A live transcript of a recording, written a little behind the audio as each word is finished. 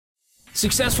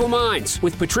Successful Minds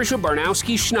with Patricia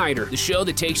Barnowski-Schneider, the show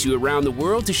that takes you around the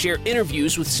world to share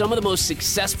interviews with some of the most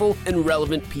successful and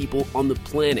relevant people on the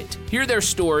planet. Hear their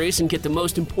stories and get the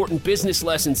most important business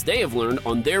lessons they have learned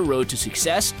on their road to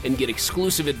success and get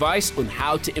exclusive advice on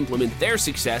how to implement their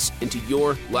success into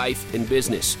your life and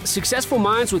business. Successful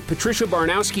Minds with Patricia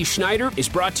Barnowski-Schneider is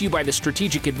brought to you by the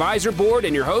Strategic Advisor Board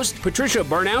and your host, Patricia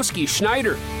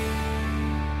Barnowski-Schneider.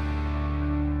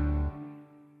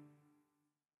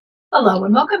 Hello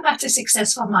and welcome back to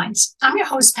Successful Minds. I'm your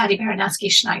host, Patty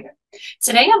Baranowski-Schneider.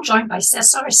 Today I'm joined by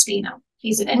Cesar Espino.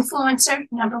 He's an influencer,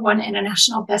 #1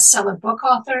 international bestseller book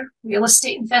author, real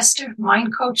estate investor,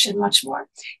 mind coach, and much more.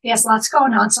 He has lots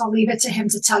going on, so I'll leave it to him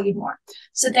to tell you more.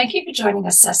 So thank you for joining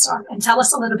us, Cesar, and tell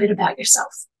us a little bit about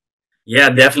yourself. Yeah,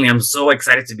 definitely. I'm so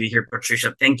excited to be here,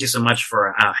 Patricia. Thank you so much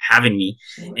for having me.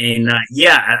 And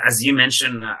as you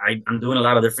mentioned, I'm doing a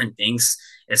lot of different things,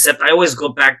 except I always go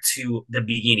back to the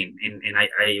beginning. And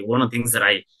I one of the things that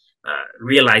I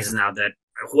realize now that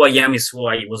who I am is who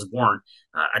I was born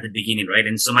at the beginning, right?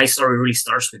 And so my story really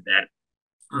starts with that.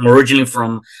 I'm originally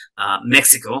from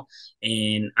Mexico,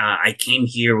 and I came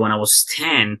here when I was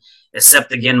 10,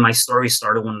 except again, my story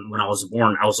started when I was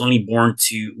born. I was only born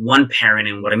to one parent,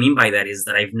 and what I mean by that is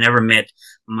that I've never met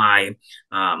my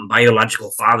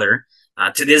biological father.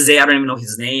 To this day, I don't even know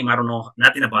his name. I don't know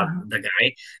nothing about the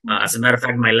guy. As a matter of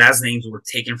fact, my last names were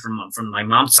taken from my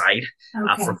mom's side,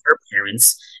 from her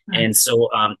parents. And so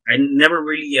I never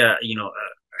really,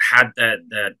 had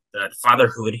that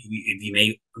fatherhood, if you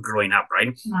may, growing up, right?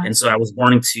 And so I was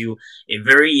born into a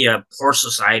very poor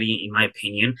society, in my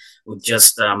opinion, with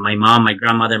just my mom, my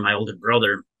grandmother, my older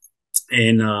brother.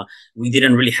 And we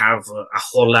didn't really have a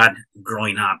whole lot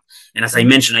growing up. And as I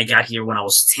mentioned, I got here when I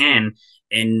was 10.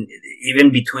 And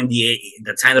even between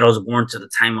the time that I was born to the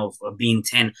time of being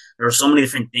 10, there were so many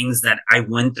different things that I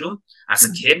went through as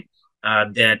a kid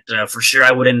that for sure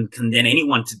I wouldn't condemn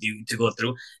anyone to go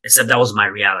through, except that was my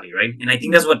reality, right? And I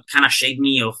think that's what kind of shaped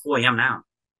me of who I am now.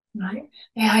 Right.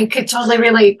 Yeah, I could totally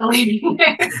relate, believe me.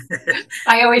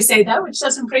 I always say that which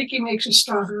doesn't break you makes you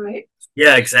stronger, right?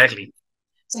 Yeah, exactly.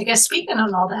 So I guess speaking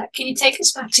on all that, can you take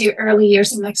us back to your early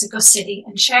years in Mexico City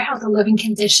and share how the living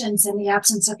conditions and the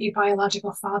absence of your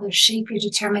biological father shape your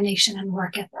determination and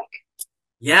work ethic?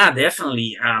 Yeah,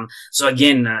 definitely. So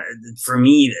again, for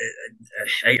me,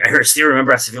 I still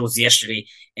remember as if it was yesterday,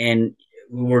 and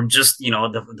we were just,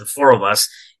 the four of us,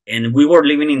 and we were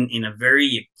living in a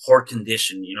very poor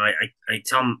condition. I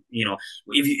tell them,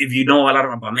 if you know a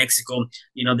lot about Mexico,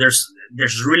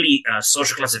 there's really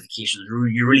social classifications.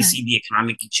 You really see the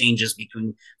economic changes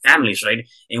between families, right?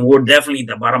 And we're definitely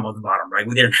the bottom of the bottom, right?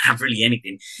 We didn't have really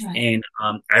anything. And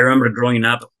I remember growing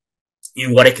up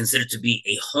in what I considered to be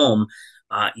a home,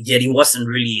 yet it wasn't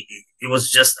really. It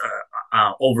was just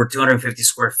over 250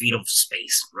 square feet of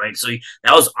space, right? So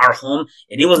that was our home,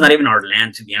 and it was not even our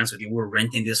land, to be honest with you. We were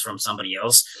renting this from somebody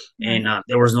else, and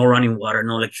there was no running water,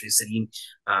 no electricity.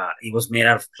 It was made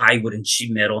out of plywood and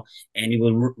sheet metal, and it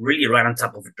was really right on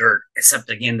top of dirt. Except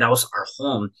again, that was our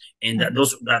home, and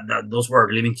those were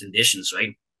our living conditions,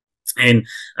 right? And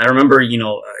I remember,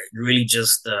 really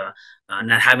just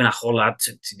not having a whole lot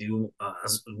to do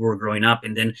as we were growing up.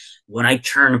 And then when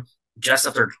just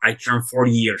after I turned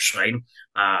 40 years, right?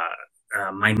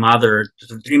 My mother,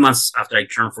 3 months after I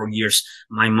turned 4 years,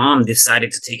 my mom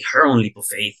decided to take her own leap of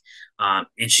faith.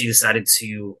 And she decided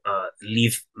to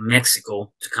leave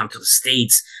Mexico to come to the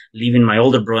States, leaving my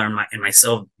older brother and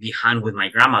myself behind with my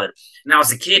grandmother. Now,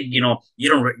 as a kid, you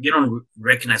don't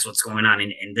recognize what's going on.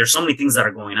 And there's so many things that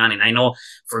are going on. And I know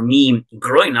for me,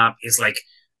 growing up, it's like,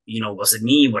 was it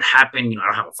me? What happened? I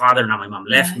don't have a father. Now my mom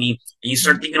left me. And you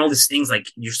start thinking all these things, like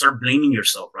you start blaming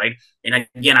yourself, right? And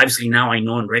again, obviously now I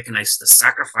know and recognize the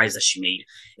sacrifice that she made,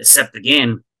 except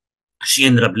again, she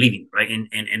ended up leaving, right? And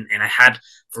I had,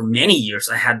 for many years,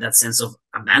 I had that sense of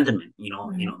abandonment,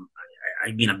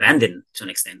 I've been abandoned to an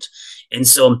extent. And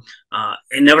so,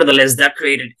 and nevertheless, that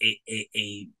created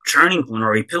a turning point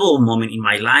or a pivotal moment in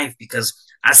my life, because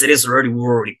as it is already, we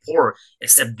were already poor,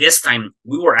 except this time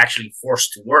we were actually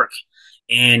forced to work.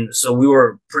 And so we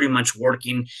were pretty much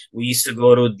working. We used to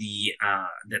go to the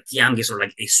tianguis, or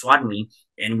like a swap meet,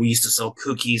 and we used to sell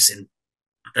cookies and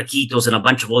taquitos and a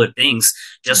bunch of other things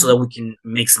just so that we can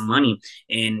make some money.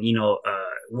 And,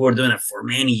 we were doing it for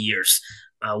many years.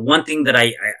 One thing that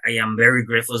I am very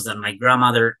grateful is that my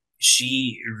grandmother,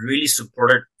 she really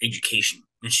supported education,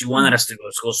 and she wanted us to go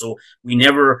to school. So we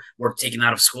never were taken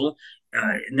out of school.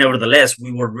 Nevertheless,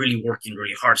 we were really working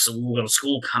really hard. So we would go to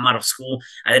school, come out of school.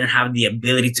 I didn't have the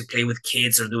ability to play with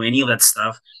kids or do any of that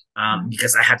stuff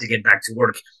because I had to get back to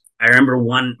work. I remember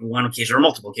one occasion, or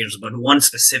multiple occasions, but one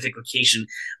specific occasion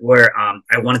where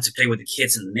I wanted to play with the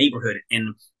kids in the neighborhood.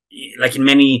 And like in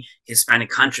many Hispanic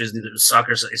countries,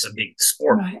 soccer is a big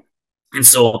sport. Right. And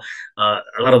so a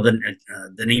lot of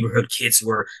the neighborhood kids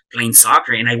were playing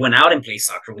soccer, and I went out and played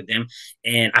soccer with them.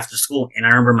 And after school, and I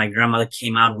remember my grandmother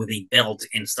came out with a belt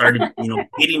and started,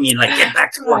 beating me and like, get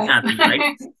back to work, kind of thing,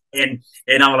 right?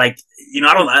 And I'm like,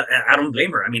 I don't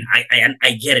blame her. I mean,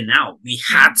 I get it now. We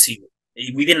had to.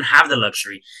 We didn't have the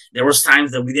luxury. There was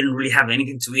times that we didn't really have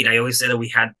anything to eat. I always say that we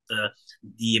had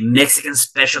the Mexican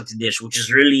specialty dish, which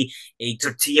is really a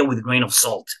tortilla with a grain of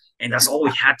salt. And that's all we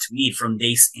had to eat from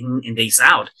days in and days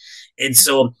out. And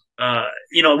so,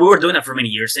 we were doing that for many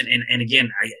years. And again,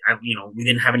 we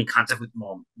didn't have any contact with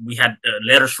mom. We had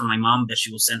letters from my mom that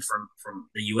she would send from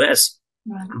the U.S.,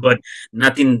 right, but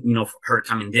nothing, for her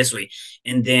coming this way.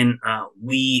 And then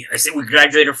we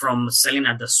graduated from selling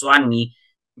at the Swami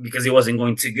because it wasn't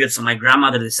going too good. So my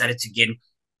grandmother decided to get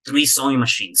 3 sewing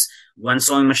machines, one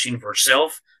sewing machine for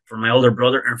herself, for my older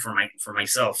brother, and for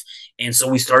myself. And so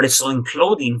we started sewing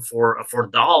clothing for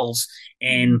dolls,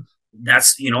 and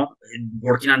that's,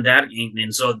 working on that.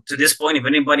 And so to this point, if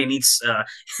anybody needs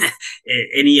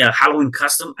any Halloween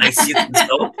custom, I see it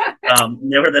sew.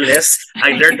 Nevertheless,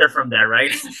 I learned that from that,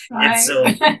 right? And so,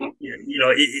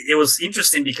 it was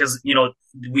interesting because,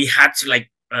 we had to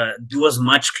do as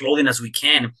much clothing as we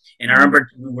can. And I remember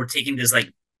we were taking this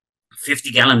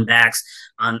 50-gallon bags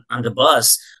on the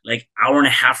bus, like hour and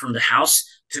a half from the house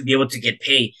to be able to get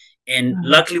paid. And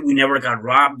luckily we never got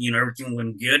robbed, everything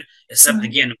went good, except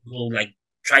again, we'll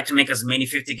try to make as many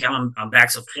 50-gallon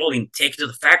bags of clothing, take it to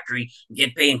the factory,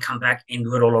 get paid, and come back and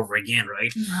do it all over again.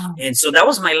 Right. Wow. And so that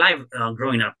was my life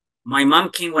growing up. My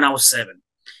mom came when I was 7.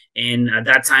 And at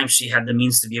that time, she had the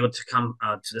means to be able to come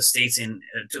to the States and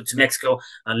to Mexico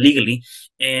legally.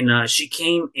 And she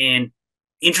came, and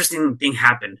interesting thing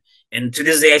happened. And to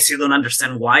this day, I still don't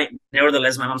understand why.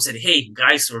 Nevertheless, my mom said, "Hey,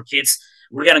 guys or kids,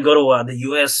 we're going to go to the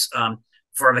U.S.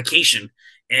 For a vacation."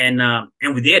 And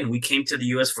we did. We came to the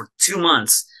U.S. for 2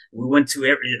 months. We went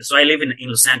to so I live in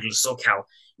Los Angeles, SoCal.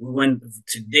 We went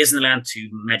to Disneyland, to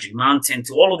Magic Mountain,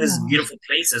 to all of these beautiful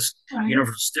places,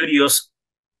 Universal Studios.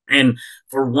 And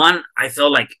for one, I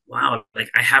felt like, wow,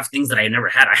 I have things that I never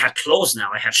had. I had clothes now.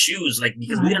 I had shoes,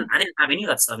 because I didn't have any of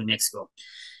that stuff in Mexico.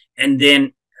 And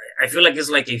then I feel like it's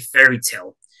like a fairy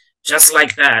tale. Just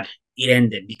like that, it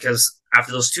ended, because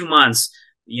after those 2 months,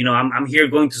 I'm here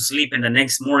going to sleep, and the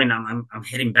next morning I'm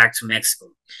heading back to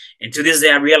Mexico. And to this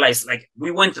day, I realized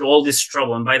we went through all this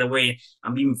trouble. And by the way,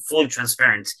 I'm being fully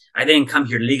transparent. I didn't come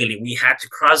here legally. We had to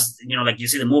cross, like you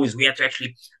see the movies, we had to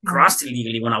actually cross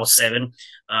illegally when I was 7.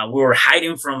 We were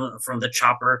hiding from the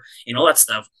chopper and all that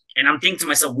stuff. And I'm thinking to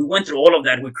myself, we went through all of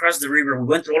that. We crossed the river. We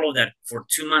went through all of that for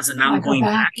 2 months, and now I'm going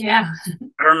back. Yeah.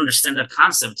 I don't understand that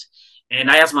concept. And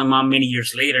I asked my mom many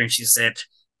years later, and she said,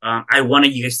 I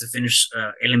wanted you guys to finish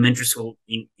elementary school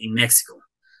in Mexico,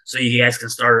 so you guys can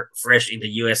start fresh in the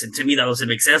U.S. And to me, that doesn't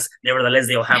make sense. Nevertheless,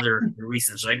 they all have their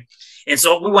reasons, right? And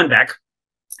so we went back,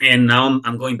 and now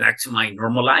I'm going back to my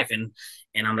normal life.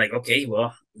 And I'm like, okay,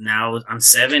 well, now I'm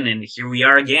 7, and here we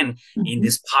are again in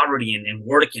this poverty and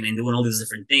working and doing all these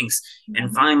different things.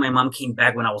 And finally, my mom came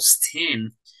back when I was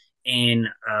 10, and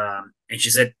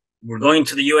she said, "We're going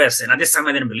to the U.S." And at this time,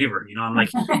 I didn't believe her. I'm like,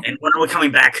 and when are we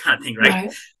coming back, kind of thing,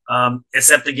 right?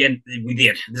 Except again, we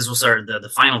did. This was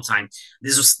the final time.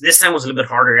 This time was a little bit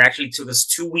harder. It actually took us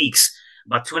 2 weeks,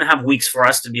 about 2.5 weeks, for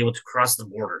us to be able to cross the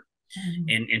border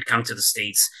and come to the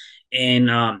States. And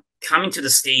coming to the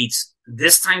States,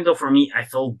 this time though, for me, I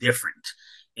felt different.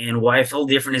 And why I felt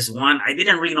different is, one, I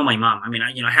didn't really know my mom. I mean,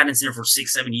 I hadn't seen her for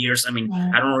 6-7 years. I mean,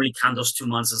 I don't really count those 2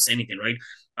 months as anything, right?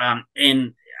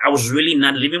 And I was really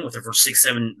not living with her for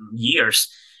 6-7 years,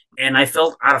 and I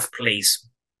felt out of place.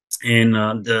 And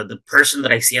the person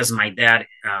that I see as my dad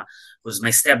was my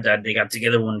stepdad. They got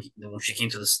together when she came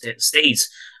to the States.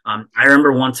 I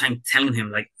remember one time telling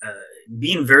him,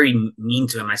 being very mean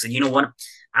to him. I said, "You know what?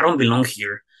 I don't belong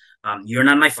here. You're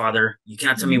not my father. You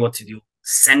cannot tell me what to do.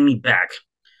 Send me back,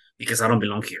 because I don't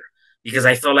belong here." Because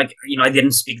I felt like, I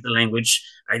didn't speak the language.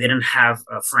 I didn't have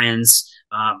friends.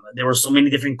 There were so many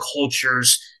different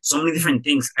cultures, so many different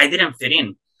things. I didn't fit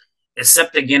in,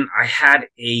 except again, I had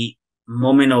a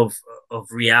moment of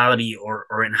reality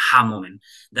or an aha moment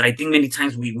that I think many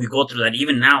times we go through that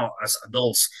even now as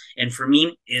adults. And for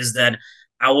me is that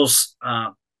I was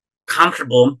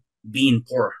comfortable being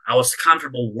poor. I was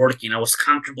comfortable working. I was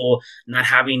comfortable not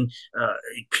having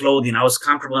clothing. I was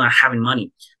comfortable not having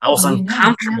money. I was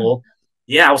uncomfortable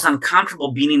Yeah, I was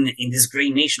uncomfortable being in this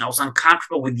great nation. I was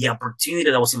uncomfortable with the opportunity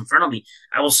that was in front of me.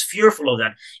 I was fearful of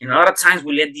that. And a lot of times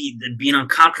we let the being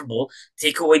uncomfortable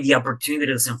take away the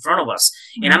opportunity that's in front of us.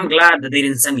 And I'm Right. glad that they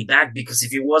didn't send me back, because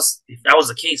if that was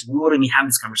the case, we wouldn't be having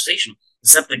this conversation.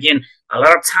 Except again, a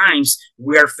lot of times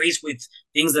we are faced with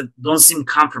things that don't seem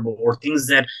comfortable, or things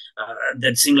that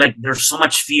seem like there's so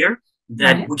much fear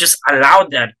that Right. we just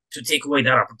allowed that to take away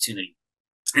that opportunity.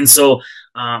 And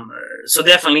um, so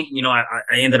definitely,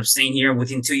 I ended up staying here.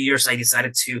 Within 2 years, I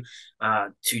decided to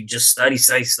just study,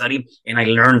 and I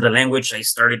learned the language. I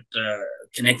started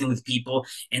connecting with people,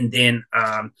 and then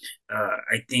I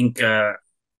think by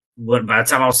the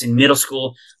time I was in middle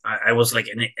school, I was like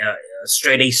a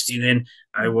straight A student.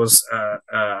 I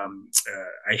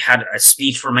had a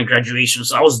speech for my graduation,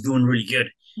 so I was doing really good.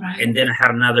 And Right. then I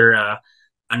had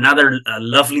another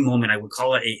lovely moment. I would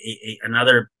call it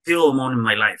another pivotal moment in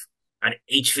my life. At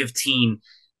age 15,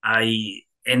 I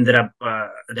ended up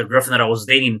the girlfriend that I was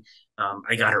dating.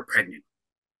 I got her pregnant,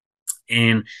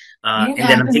 and It and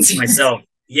then I'm thinking happens. to myself,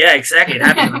 yeah, exactly, it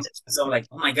happens. And I'm thinking to myself, like,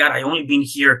 oh my god, I only been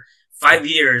here 5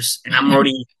 years, and I'm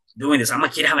already doing this. I'm a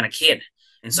kid having a kid,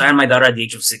 and so I had my daughter at the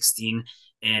age of 16,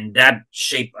 and that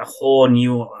shaped a whole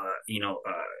new,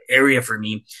 area for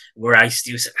me, where I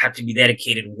still had to be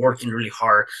dedicated, working really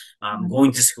hard,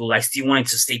 going to school. I still wanted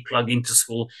to stay plugged into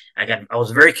school. I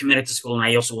was very committed to school, and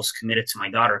I also was committed to my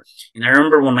daughter. And I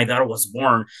remember when my daughter was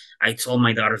born, I told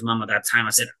my daughter's mom at that time, I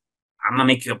said, I'm gonna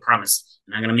make you a promise,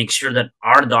 and I'm gonna make sure that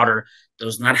our daughter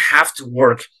does not have to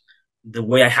work the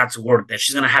way I had to work, that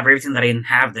she's gonna have everything that I didn't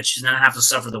have, that she's gonna have to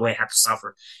suffer the way I had to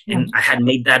suffer. And I had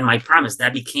made that my promise.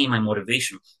 That became my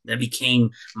motivation. That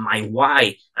became my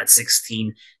why at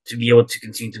 16, to be able to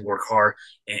continue to work hard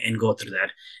and go through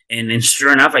that. And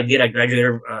sure enough, I did. I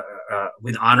graduated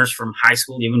with honors from high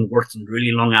school, even worked in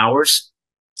really long hours,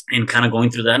 and kind of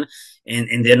going through that.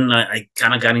 And then I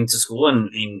kind of got into school,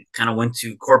 and kind of went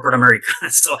to corporate America.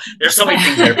 So there's so many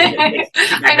things there.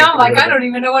 I know, like, I don't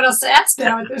even know what else to ask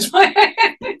now at this point.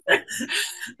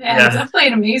 Yeah, Yeah, definitely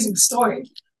an amazing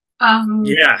story. Um,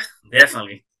 yeah,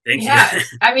 definitely. Thank you. yeah,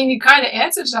 I mean, you kind of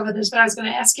answered some of this, but I was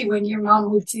going to ask you, when your mom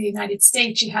moved to the United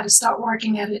States, you had to start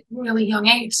working at a really young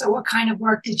age. So what kind of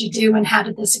work did you do, and how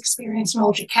did this experience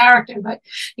mold your character? But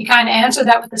you kind of answered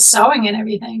that with the sewing and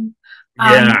everything.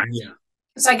 Yeah, yeah.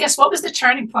 So I guess, what was the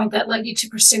turning point that led you to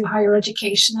pursue higher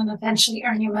education and eventually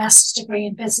earn your master's degree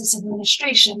in business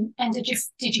administration? And did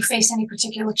you face any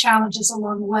particular challenges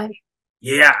along the way?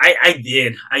 Yeah, I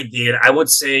did. I would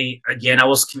say, again, I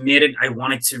was committed. I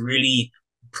wanted to really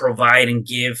provide and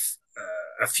give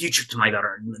a future to my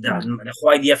daughter. Right. The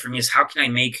whole idea for me is, how can I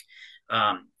make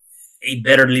um, a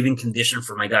better living condition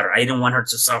for my daughter? I didn't want her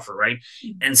to suffer, right?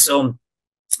 And so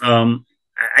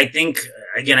I think,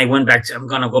 again, I'm going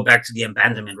to go back to the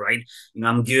abandonment, right?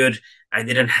 I'm good. I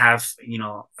didn't have,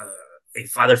 a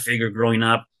father figure growing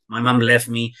up. My mom left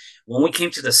me. When we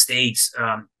came to the States,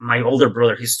 my older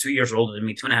brother, he's 2 years older than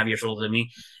me, 2.5 years older than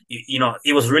me.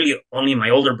 It was really only my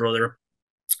older brother,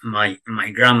 my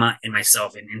grandma, and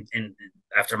myself. And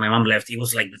after my mom left, it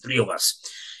was like the three of us.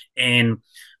 And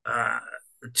uh,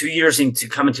 2 years into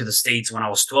coming to the States, when I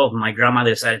was 12, my grandma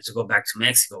decided to go back to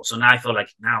Mexico. So now I felt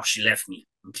like, now she left me.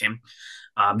 Okay.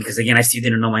 Because again, I still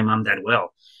didn't know my mom that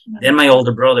well. Then my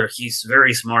older brother, he's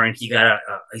very smart, and he got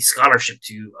a scholarship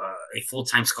a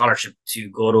full-time scholarship to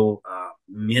go to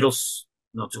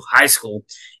to high school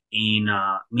in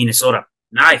Minnesota.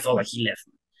 Now I felt like he left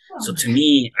me. So to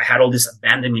me, I had all these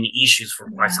abandonment issues for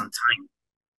quite some time.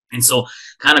 And so,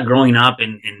 kind of growing up,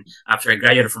 and after I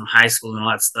graduated from high school and all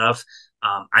that stuff,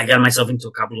 I got myself into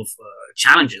a couple of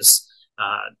challenges,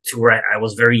 to where I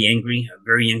was very angry, a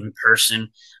very angry person.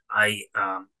 I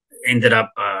ended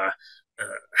up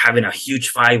having a huge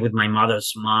fight with my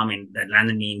mother's mom, and that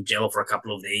landed me in jail for a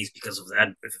couple of days because of that,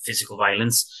 physical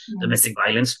violence, domestic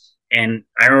violence. And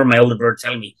I remember my older brother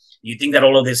telling me, "You think that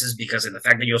all of this is because, and the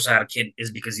fact that you also had a kid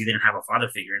is because you didn't have a father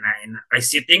figure?" And I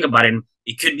still think about it, and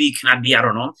it could be, cannot be, I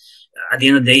don't know. At the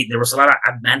end of the day, there was a lot of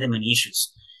abandonment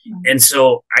issues. And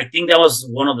so I think that was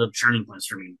one of the turning points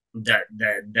for me.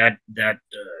 That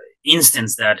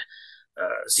instance, that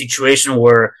situation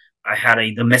where I had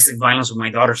a domestic violence with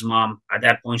my daughter's mom. At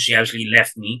that point, she actually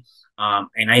left me,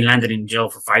 and I landed in jail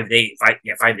for 5 days.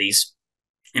 5 days,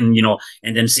 and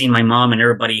and then seeing my mom and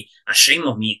everybody ashamed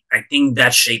of me, I think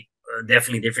that shaped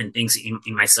definitely different things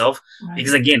in myself.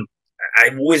 Because again,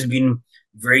 I've always been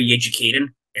very educated,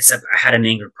 except I had an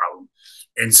anger problem,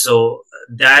 and so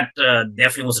that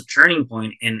definitely was a turning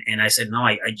point. And I said, no,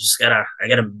 I just gotta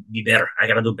be better. I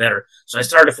gotta do better. So I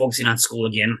started focusing on school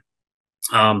again.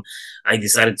 um, I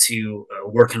decided to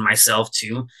work on myself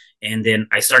too. And then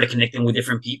I started connecting with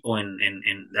different people, and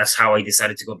that's how I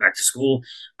decided to go back to school.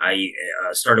 I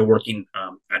started working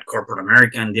at corporate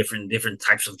America and different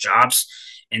types of jobs.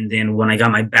 And then when I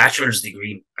got my bachelor's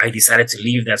degree, I decided to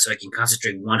leave that so I can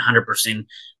concentrate 100%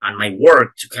 on my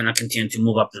work to kind of continue to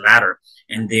move up the ladder.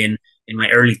 And then in my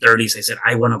early 30s, I said,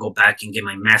 I want to go back and get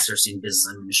my master's in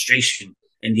business administration.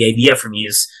 And the idea for me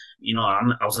is,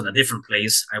 I was in a different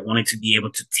place. I wanted to be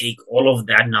able to take all of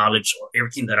that knowledge or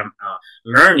everything that I'm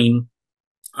learning,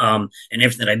 and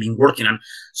everything that I've been working on,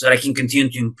 so that I can continue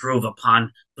to improve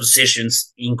upon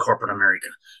positions in corporate America.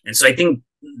 And so I think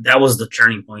that was the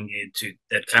turning point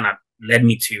that kind of led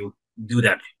me to do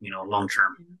that, long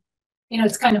term.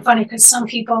 It's kind of funny because some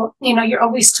people, you're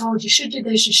always told you should do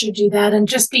this, you should do that, and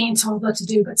just being told what to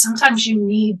do. But sometimes you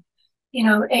need,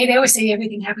 they always say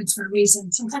everything happens for a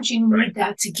reason. Sometimes you need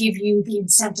that to give you the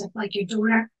incentive, like your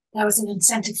daughter. That was an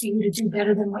incentive for you to do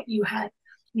better than what you had.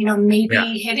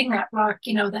 Maybe hitting that rock,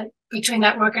 that between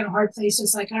that rock and a hard place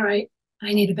was like, all right,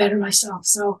 I need to better myself.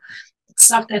 So it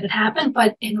sucked that it happened,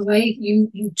 but in a way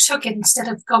you took it instead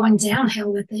of going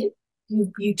downhill with it.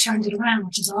 You turned it around,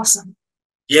 which is awesome.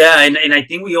 Yeah, and I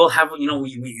think we all have, we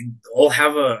all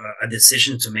have a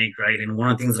decision to make, right? And one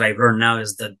of the things that I've learned now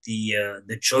is that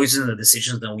the choices and the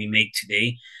decisions that we make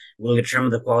today will determine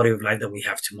the quality of life that we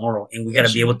have tomorrow. And we got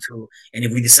to be able to, and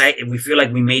if we feel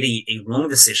like we made a wrong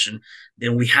decision,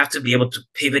 then we have to be able to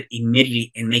pivot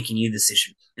immediately and make a new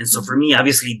decision. And so for me,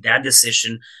 obviously that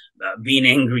decision, being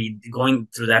angry, going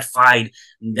through that fight,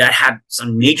 that had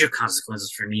some major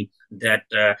consequences for me that,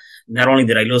 not only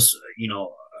did I lose,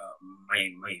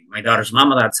 my daughter's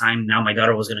mom at that time. Now my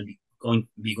daughter was going to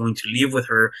be going to live with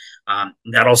her.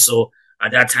 That also,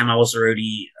 at that time I was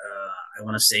already, I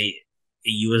want to say, a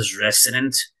U.S.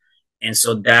 resident. And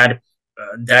so that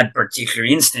particular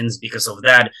instance, because of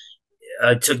that,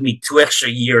 took me 2 extra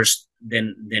years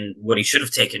than what it should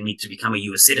have taken me to become a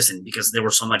U.S. citizen, because there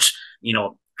was so much,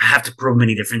 I have to prove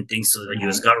many different things to the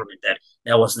U.S. government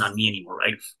that was not me anymore,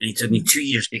 right? And it took me 2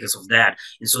 years because of that.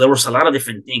 And so there was a lot of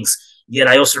different things. Yet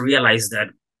I also realized that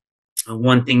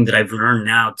one thing that I've learned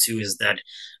now too is that,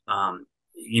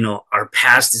 our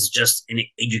past is just an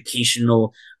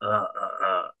educational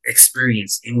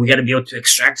experience, and we got to be able to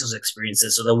extract those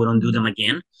experiences so that we don't do them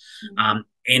again.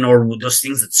 Or those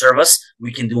things that serve us,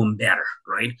 we can do them better,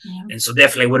 right? Yeah. And so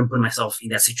definitely I wouldn't put myself in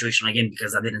that situation again,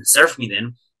 because that didn't serve me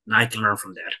then. Now I can learn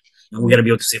from that, and we got to be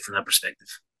able to see it from that perspective.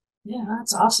 Yeah,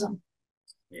 that's awesome.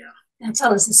 Yeah. And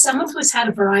tell us, as someone who's had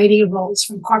a variety of roles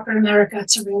from corporate America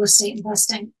to real estate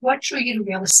investing, what drew you to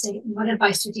real estate, and what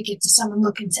advice would you give to someone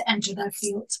looking to enter that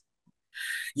field?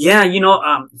 Yeah,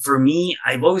 for me,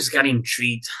 I've always got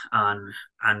intrigued on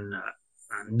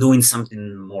doing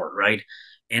something more, right?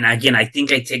 And again, I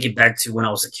think I take it back to when I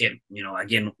was a kid,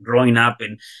 again, growing up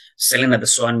and selling at the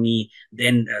sew me,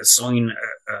 then sewing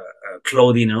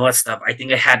clothing and all that stuff. I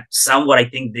think I had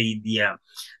somewhat, the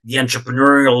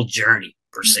entrepreneurial journey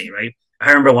per se, right? I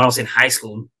remember when I was in high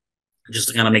school, just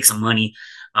to kind of make some money,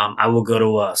 I would go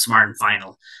to Smart and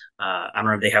Final. I don't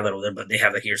know if they have it over there, but they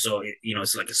have it here. So,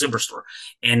 it's like a superstore.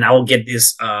 And I will get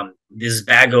this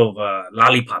bag of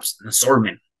lollipops, an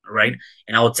assortment, right?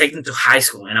 And I will take them to high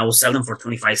school and I will sell them for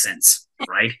 25 cents,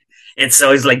 right? And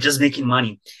so it's like just making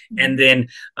money. And then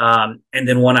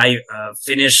when I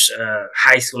finished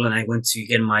high school and I went to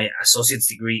get my associate's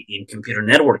degree in computer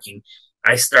networking,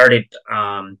 I started,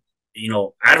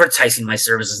 advertising my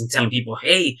services and telling people,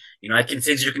 hey, I can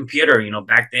fix your computer.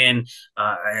 Back then,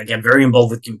 I got very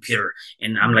involved with computer,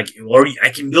 and I'm like, or I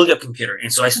can build your computer.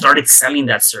 And so I started selling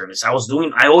that service. I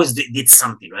always did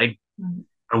something, right?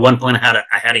 At one point I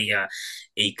had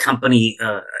a company,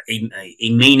 a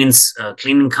maintenance,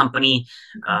 cleaning company,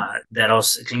 that I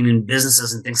was cleaning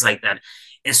businesses and things like that.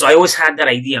 And so I always had that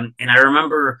idea. And I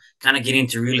remember kind of getting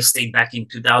into real estate back in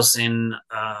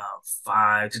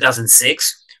 2005,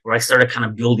 2006, where I started kind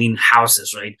of building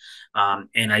houses, right?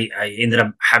 And I ended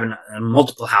up having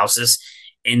multiple houses.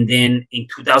 And then in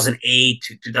 2008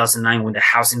 to 2009, when the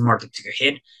housing market took a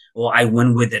hit, well, I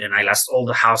went with it and I lost all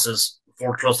the houses,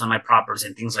 foreclosed on my properties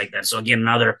and things like that. So again,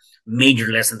 another major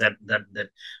lesson that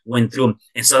went through.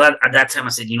 And so that at that time I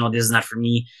said, this is not for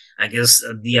me. I guess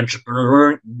the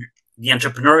entrepreneurial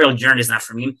journey is not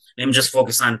for me. Let me just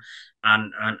focus on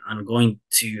going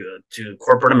to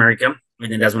corporate America.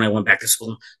 And then that's when I went back to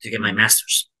school to get my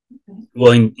master's.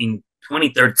 Well, in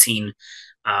 2013,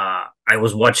 I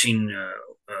was watching,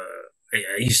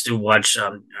 I used to watch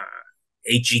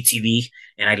HGTV,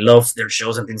 and I loved their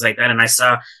shows and things like that. And I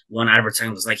saw one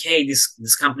advertisement was like, hey,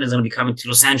 this company is going to be coming to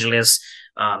Los Angeles,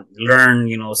 learn,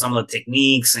 some of the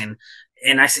techniques. And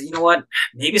and I said, you know what?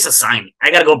 Maybe it's a sign.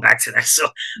 I got to go back to that. So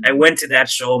I went to that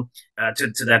show,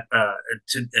 to that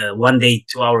 1 day,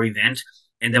 2 hour event.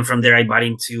 And then from there, I bought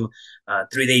into a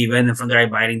 3 day event. And from there, I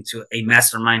bought into a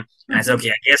mastermind. And I said, okay,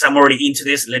 I guess I'm already into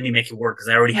this. Let me make it work, because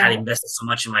I already had invested so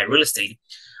much in my real estate.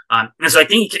 And so I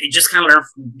think it just kind of learned,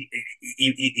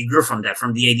 it grew from that,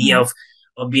 from the idea of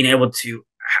being able to,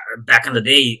 back in the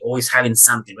day, always having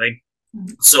something, right?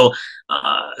 So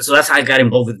that's how I got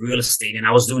involved with real estate. And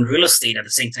I was doing real estate at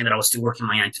the same time that I was still working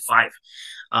my 9 to 5.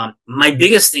 My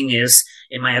biggest thing is,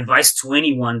 and my advice to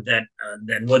anyone that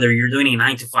whether you're doing a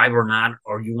 9 to 5 or not,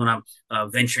 or you want to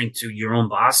venture into your own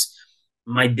boss,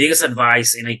 my biggest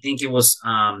advice, and I think it was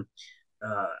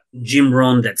Jim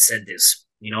Rohn that said this,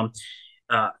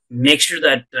 make sure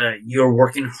that you're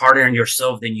working harder on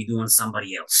yourself than you do on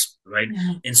somebody else, right?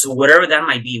 Mm-hmm. And so whatever that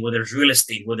might be, whether it's real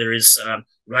estate, whether it's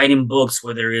writing books,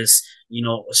 whether it's,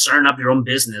 starting up your own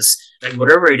business, like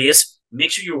whatever it is,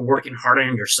 make sure you're working harder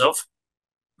on yourself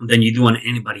than you do on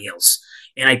anybody else.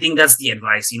 And I think that's the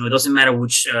advice. It doesn't matter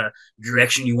which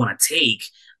direction you want to take.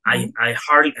 Mm-hmm.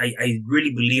 I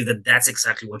really believe that that's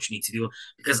exactly what you need to do,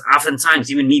 because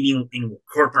oftentimes, even me being in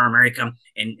corporate America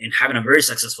and having a very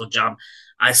successful job,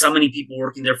 I saw many people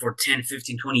working there for 10,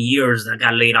 15, 20 years that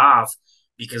got laid off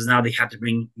because now they have to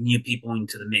bring new people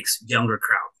into the mix, younger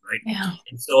crowd, right? Yeah.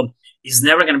 And so it's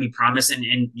never going to be promised.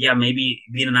 And yeah, maybe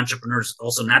being an entrepreneur is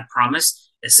also not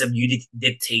promised, except you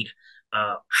dictate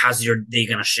how's your day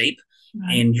going to shape,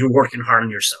 right, and you're working hard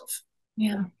on yourself.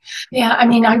 Yeah. Yeah. I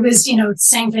mean, I was,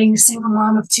 same thing, single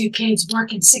mom of 2 kids,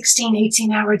 working 16,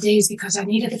 18-hour days because I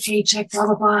needed a paycheck, blah,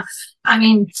 blah, blah. I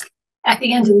mean, at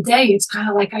the end of the day, it's kind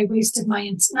of like I wasted I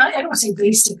don't want to say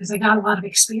wasted, because I got a lot of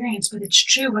experience, but it's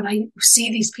true. When I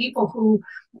see these people who,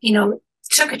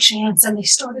 took a chance and they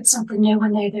started something new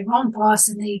and they're their own boss,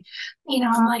 and they,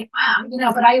 I'm like,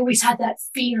 wow, but I always had that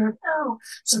fear of,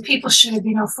 so people should,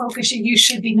 focus. You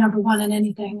should be number one in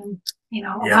anything. And,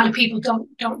 a lot of people don't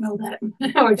know that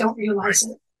or don't realize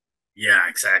it. Yeah,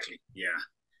 exactly. Yeah.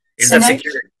 Is that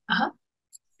security?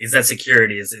 Is that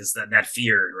security? Is that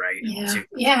fear, right?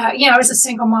 Yeah. Yeah. I was a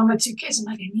single mom with 2 kids. I'm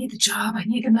like, I need the job. I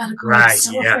need the medical. Right. I'm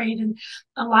so afraid. And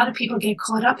a lot of people get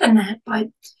caught up in that. But,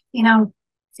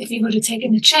 if you would have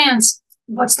taken the chance,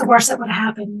 what's the worst that would have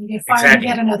happened? You get fired and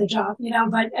get another job,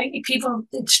 but people,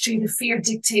 it's true. The fear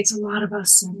dictates a lot of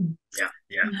us. And,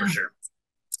 for sure.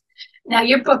 Now,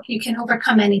 your book, You Can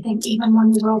Overcome Anything, Even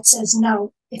When the World Says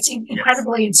No. It's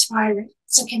incredibly inspiring.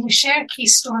 So can you share a key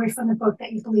story from the book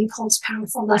that you believe holds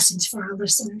powerful lessons for our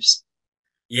listeners?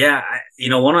 Yeah.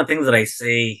 One of the things that I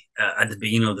say at the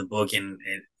beginning of the book, and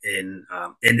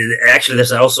actually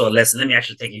there's also a lesson. Let me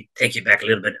actually take you back a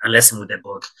little bit, a lesson with that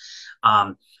book.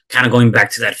 Kind of going back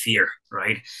to that fear,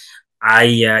 right?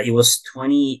 It was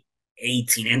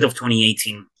 2018, end of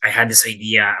 2018. I had this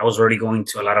idea. I was already going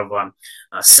to a lot of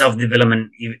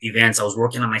self-development events. I was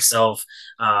working on myself,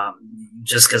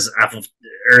 just because after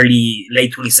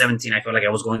late 2017, I felt like I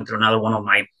was going through another one of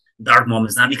my dark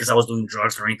moments, not because I was doing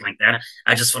drugs or anything like that.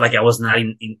 I just felt like I was not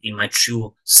in my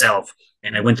true self.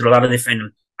 And I went through a lot of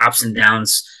different ups and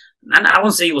downs. And I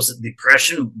won't say it was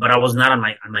depression, but I was not on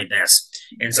my best.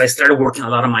 And so I started working a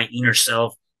lot on my inner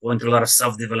self, going through a lot of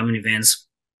self-development events.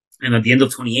 And at the end of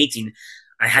 2018,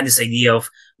 I had this idea of,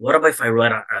 what if I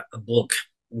write a book,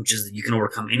 which is You Can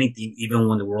Overcome Anything, Even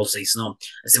When the World Says No.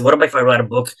 I said, what if I write a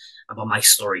book about my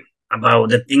story, about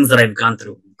the things that I've gone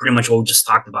through, pretty much what we just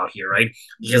talked about here, right?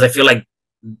 Because I feel like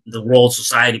the world,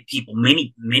 society, people,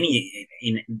 many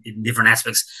in different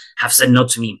aspects have said no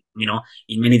to me,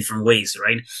 in many different ways,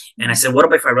 right? And I said,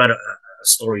 what if I write a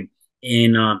story?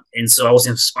 And so I was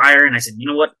inspired, and I said, you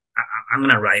know what? I'm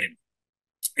going to write it.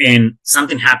 And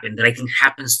something happened that I think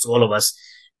happens to all of us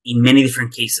in many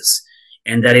different cases.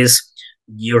 And that is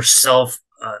your self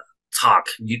talk.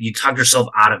 You talk yourself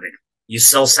out of it. You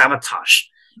self-sabotage.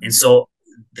 And so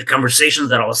the conversations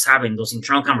that I was having, those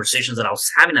internal conversations that I was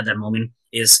having at that moment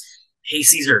is, hey,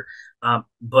 Cesar,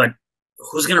 but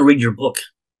who's going to read your book?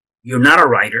 You're not a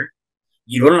writer.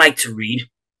 You don't like to read.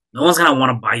 No one's going to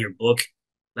want to buy your book.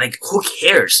 Like, who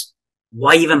cares?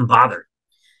 Why even bother?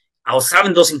 I was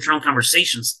having those internal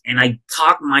conversations, and I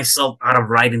talked myself out of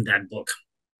writing that book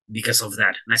because of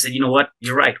that. And I said, you know what?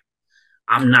 You're right.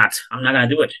 I'm not going to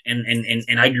do it.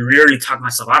 And I rarely talk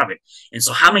myself out of it. And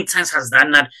so how many times has that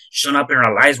not shown up in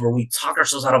our lives, where we talk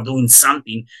ourselves out of doing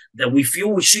something that we feel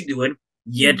we should do it,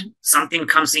 yet something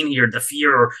comes in here, the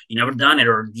fear, or you never done it,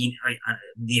 or the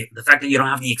fact that you don't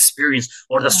have the experience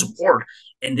or the support,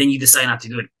 and then you decide not to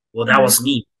do it. Well, that was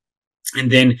me.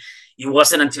 And then it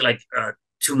wasn't until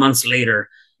 2 months later,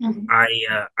 I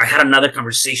had another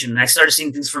conversation, and I started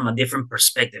seeing things from a different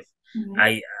perspective.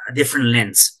 I a different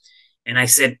lens. And I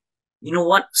said, you know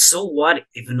what? So what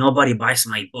if nobody buys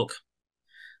my book?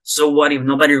 So what if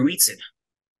nobody reads it?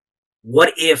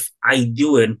 What if I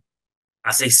do it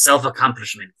as a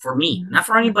self-accomplishment for me, not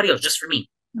for anybody else, just for me?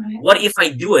 Right. What if I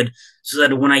do it so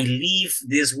that when I leave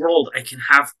this world, I can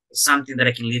have something that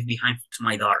I can leave behind to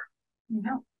my daughter?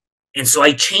 Yeah. And so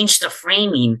I changed the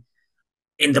framing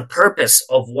and the purpose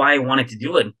of why I wanted to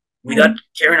do it without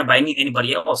caring about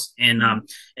anybody else. And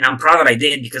I'm proud that I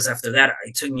did, because after that,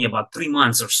 it took me about 3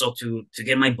 months or so to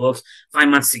get my book, 5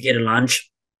 months to get a launch.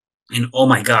 And oh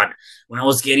my God, when I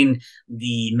was getting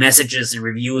the messages and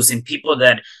reviews and people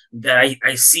that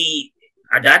I see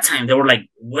at that time, they were like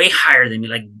way higher than me,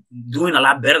 like doing a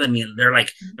lot better than me.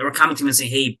 They were coming to me and saying,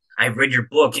 "Hey, I've read your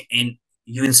book and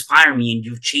you inspire me and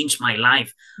you've changed my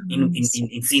life in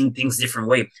seeing things different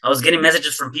way." I was getting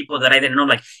messages from people that I didn't know,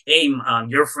 like, "Hey,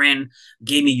 your friend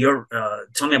gave me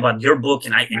told me about your book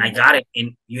and I got it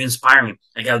and you inspire me."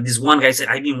 I got this one guy said,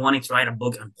 "I've been wanting to write a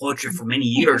book on poetry for many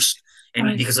years.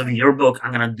 And because of your book,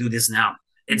 I'm going to do this now."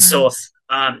 And so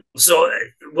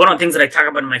one of the things that I talk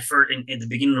about in my in the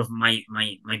beginning of my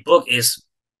book is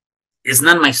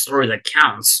not my story that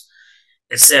counts,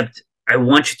 except I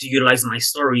want you to utilize my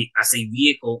story as a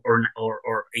vehicle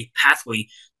or a pathway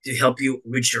to help you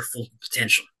reach your full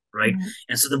potential. Right.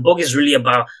 And so the book is really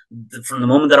about from the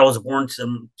moment that I was born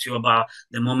to about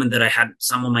the moment that I had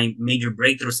some of my major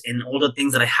breakthroughs and all the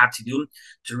things that I had to do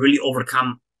to really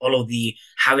overcome all of the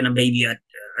having a baby at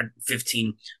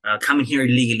 15, coming here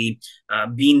illegally,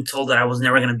 being told that I was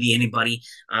never going to be anybody,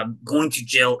 going to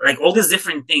jail, like all these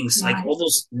different things, like all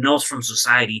those no's from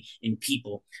society and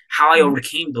people, how I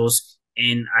overcame those.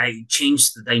 And I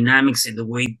changed the dynamics in the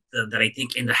way that I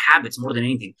think, and the habits more than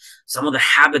anything. Some of the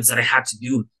habits that I had to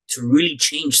do to really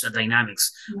change the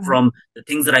dynamics from the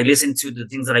things that I listen to, the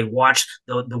things that I watch,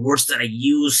 the words that I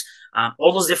use,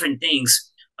 all those different things.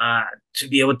 To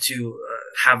be able to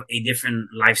have a different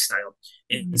lifestyle.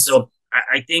 And so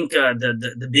I think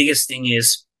the biggest thing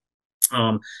is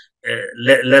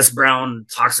Les Brown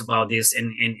talks about this,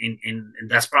 and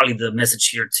that's probably the message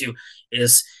here too,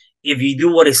 is if you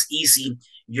do what is easy,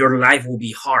 your life will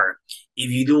be hard. If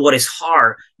you do what is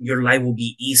hard, your life will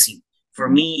be easy. For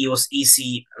me, it was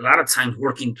easy a lot of times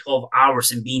working 12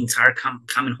 hours and being tired,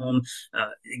 coming home,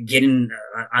 getting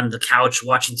on the couch,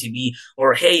 watching TV,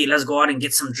 or, hey, let's go out and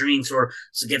get some drinks or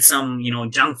get some,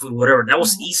 junk food, whatever. That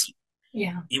was easy.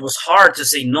 Yeah. It was hard to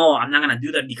say, no, I'm not going to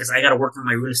do that because I got to work on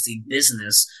my real estate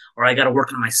business, or I got to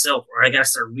work on myself, or I got to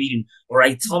start reading, or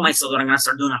I told myself that I'm going to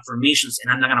start doing affirmations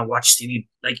and I'm not going to watch TV.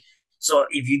 So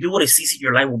if you do what is easy,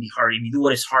 your life will be hard. If you do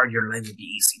what is hard, your life will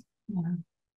be easy. Yeah.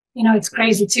 It's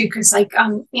crazy too, because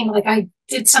I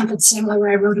did something similar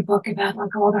where I wrote a book about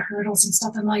all the hurdles and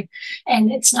stuff, and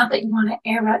it's not that you want to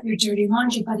air out your dirty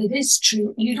laundry, but it is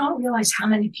true. You don't realize how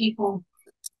many people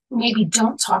maybe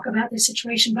don't talk about this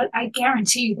situation, but I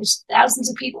guarantee you there's thousands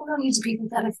of people, millions of people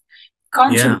that have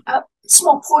gone through a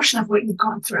small portion of what you've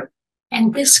gone through.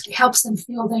 And this helps them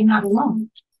feel they're not alone,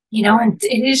 and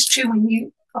it is true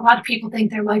a lot of people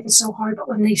think their life is so hard, but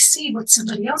when they see what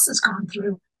somebody else has gone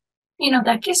through,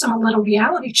 that gives them a little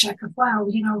reality check of, wow,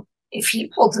 if he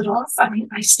pulled it off,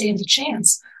 I stand a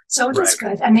chance. So it is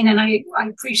good. And I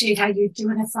appreciate how you're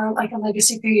doing it for a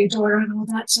legacy for your daughter and all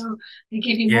that. So I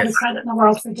give you all the credit in the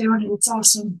world for doing it. It's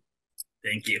awesome.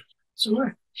 Thank you.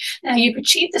 Sure. Now, you've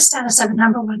achieved the status of a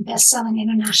 #1 best-selling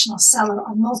international seller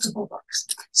on multiple books.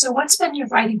 So what's been your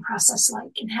writing process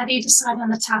like, and how do you decide on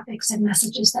the topics and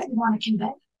messages that you want to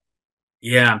convey?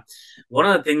 Yeah, one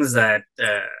of the things that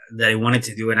I wanted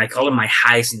to do, and I call it my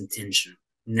highest intention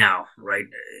now, right?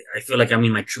 I feel like I'm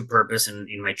in my true purpose and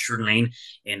in my true lane,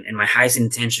 and my highest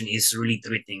intention is really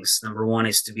 3 things. Number 1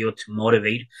 is to be able to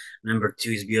motivate. Number 2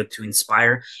 is to be able to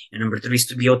inspire. And number 3 is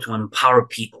to be able to empower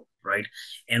people, right?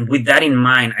 And with that in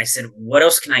mind, I said, what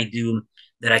else can I do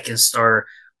that I can start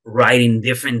writing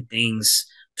different things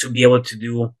to be able to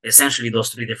do essentially those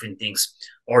 3 different things,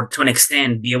 or to an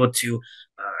extent, be able to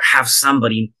have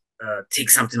somebody take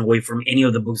something away from any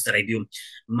of the books that I do.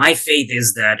 My faith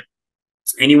is that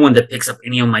anyone that picks up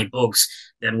any of my books,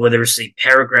 that whether it's a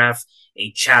paragraph,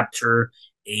 a chapter,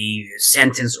 a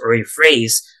sentence, or a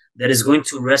phrase, that is going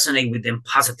to resonate with them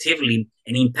positively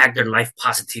and impact their life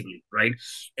positively, right?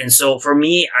 And so for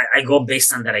me, I go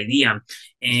based on that idea.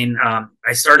 And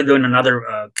I started doing another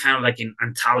kind of like an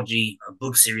anthology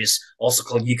book series, also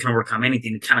called You Can Overcome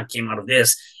Anything. It kind of came out of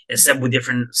this, except with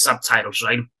different subtitles,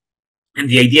 right? And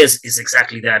the idea is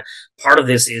exactly that. Part of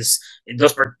this is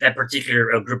that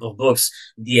particular group of books.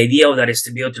 The idea of that is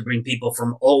to be able to bring people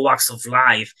from all walks of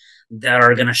life that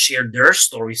are going to share their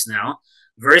stories now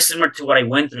very similar to what I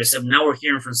went through, except now we're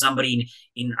hearing from somebody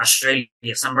in Australia,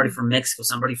 somebody from Mexico,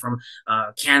 somebody from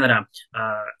Canada,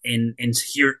 and to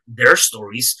hear their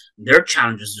stories, their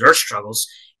challenges, their struggles,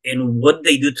 and what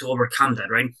they do to overcome that,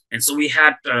 right? And so we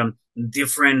had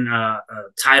different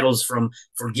titles from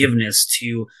forgiveness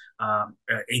to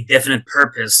a definite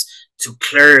purpose to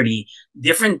clarity,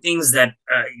 different things that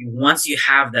once you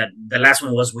have that, the last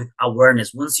one was with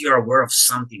awareness. Once you're aware of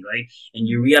something, right, and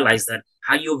you realize that,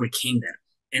 how you overcame that.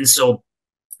 And so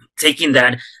taking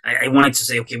that, I wanted to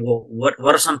say, okay, well, what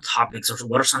are some topics or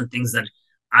what are some things that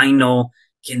I know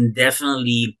can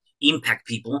definitely impact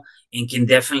people and can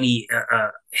definitely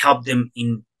help them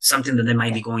in something that they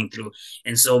might be going through.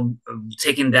 And so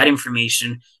taking that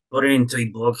information, put it into a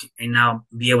book, and now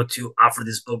be able to offer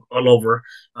this book all over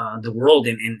the world.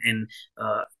 And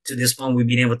to this point, we've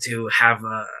been able to have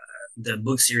the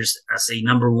book series as a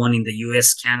 #1 in the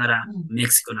US, Canada,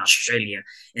 Mexico, and Australia.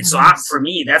 And so for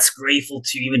me, that's grateful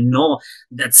to even know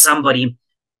that somebody,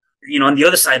 on the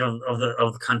other side of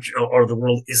the country or the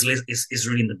world is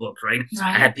reading the book, right?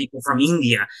 I had people from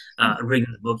India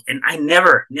reading the book, and I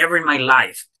never in my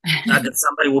life thought that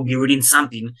somebody would be reading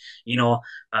something,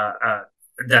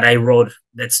 that I wrote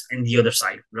that's in the other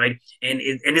side, right? And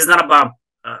it's not about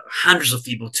hundreds of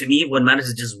people. To me, what matters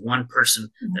is just one person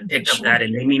that picked up that,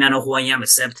 and they may not know who I am,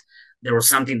 except there was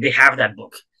something, they have that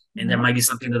book, and there might be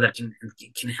something that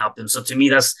can help them. So to me,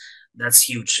 that's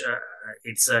huge.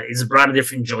 It's brought a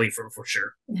different joy for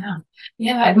sure.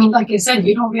 Yeah. I mean, like I said,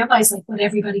 you don't realize like what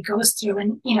everybody goes through,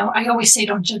 and I always say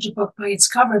don't judge a book by its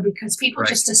cover, because people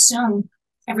just assume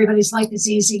everybody's life is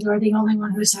easy, or the only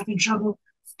one who's having trouble.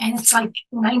 And it's like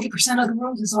 90% of the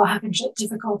world is all having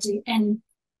difficulty, and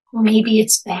maybe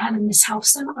it's bad and this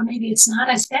helps them, or maybe it's not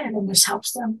as bad and this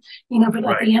helps them. But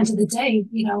at the end of the day,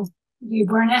 you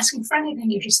weren't asking for anything.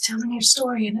 You're just telling your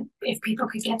story, and if people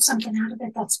could get something out of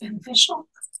it that's beneficial,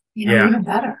 even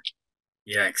better.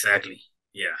 Yeah, exactly.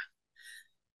 Yeah.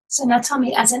 So now tell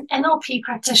me, as an NLP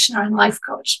practitioner and life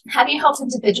coach, how do you help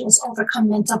individuals overcome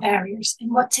mental barriers,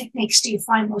 and what techniques do you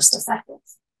find most effective?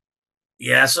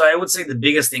 Yeah, so I would say the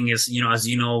biggest thing is, as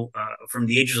you know, from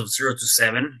the ages of 0 to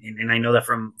 7, and I know that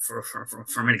from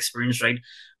an experience, right?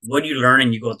 What you learn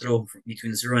and you go through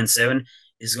between 0 and 7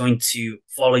 is going to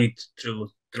follow you through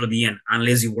the end,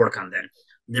 unless you work on that.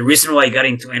 The reason why I got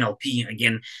into NLP,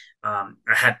 again,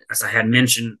 as I had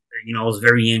mentioned, I was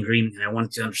very angry, and I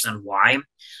wanted to understand why.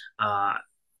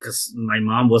 Because my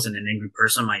mom wasn't an angry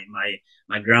person,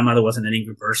 my grandmother wasn't an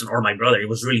angry person, or my brother. It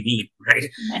was really me, right?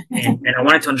 and I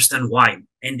wanted to understand why.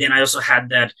 And then I also had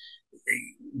that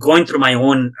going through my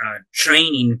own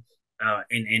training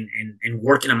and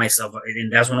working on myself.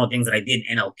 And that's one of the things that I did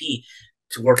in NLP,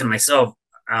 to work on myself.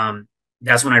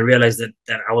 That's when I realized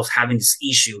that I was having this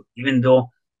issue, even though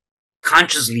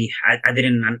consciously I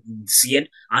didn't see it.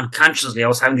 Unconsciously, I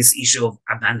was having this issue of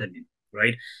abandonment.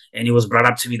 Right. And it was brought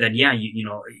up to me that,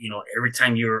 every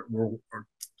time you're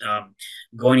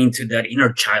going into that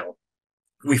inner child,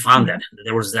 we found that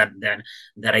there was that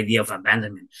idea of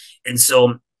abandonment. And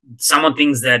so some of the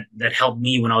things that helped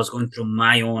me when I was going through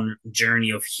my own journey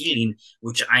of healing,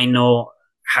 which I know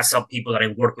has helped people that I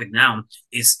work with now,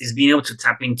 is being able to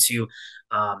tap into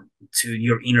to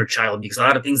your inner child, because a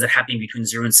lot of things that happen between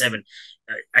 0 and 7,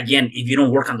 again, if you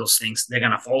don't work on those things, they're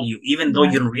gonna follow you, even though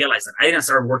you don't realize that. I didn't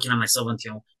start working on myself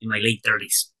until in my late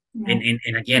 30s,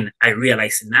 and again, I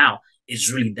realize it now. It's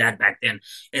really that back then.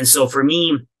 And so for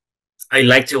me, I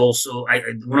like to also,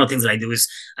 one of the things that I do is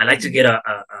I like to get a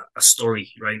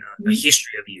story, right, a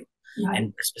history of you.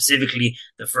 And specifically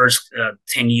the first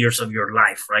 10 years of your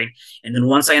life, right? And then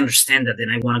once I understand that, then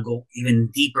I want to go even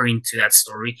deeper into that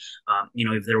story.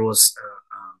 If there was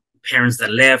parents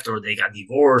that left, or they got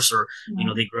divorced, or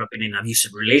they grew up in an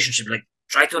abusive relationship, like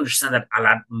try to understand that a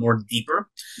lot more deeper,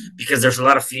 because there's a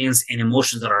lot of feelings and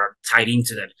emotions that are tied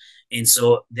into that. And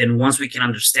so then once we can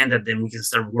understand that, then we can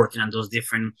start working on those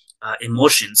different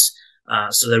emotions,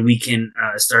 so that we can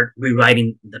start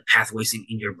rewriting the pathways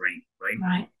in your brain, right?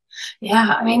 Right.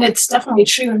 Yeah, I mean, it's definitely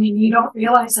true. I mean, you don't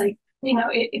realize, like,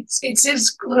 it's a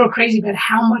little crazy, but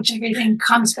how much everything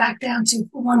comes back down to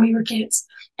when we were kids.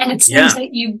 And it's things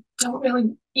that you don't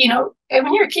really, and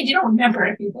when you're a kid, you don't remember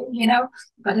everything,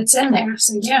 but it's in there.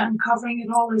 So yeah, uncovering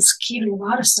it all is key to a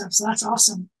lot of stuff. So that's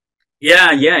awesome.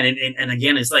 Yeah. And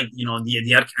again, it's like,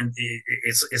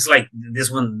 it's like this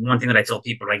one thing that I tell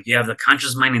people, like, you have the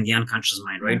conscious mind and the unconscious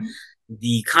mind, right?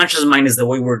 The conscious mind is the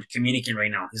way we're communicating right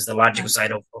now, is the logical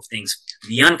side of things.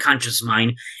 The unconscious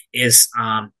mind is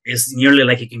nearly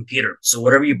like a computer. So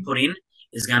whatever you put in,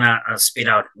 is gonna spit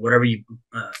out whatever you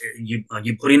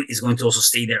put in is going to also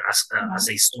stay there as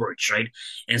a storage, right?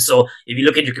 And so if you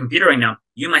look at your computer right now,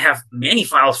 you might have many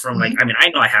files from like, I mean, I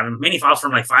know I have many files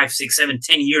from like 5, 6, 7,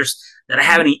 10 years that I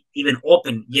haven't even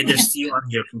opened yet. They're still on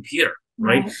your computer,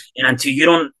 right? And until you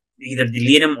don't either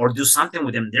delete them or do something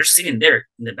with them, they're sitting there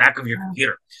in the back of your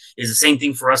computer. It's the same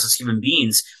thing for us as human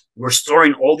beings. We're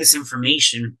storing all this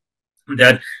information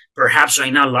that perhaps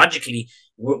right now logically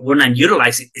we're not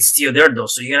utilizing. It's still there though,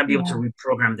 so you gotta be able to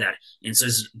reprogram that. And so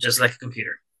it's just like a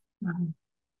computer.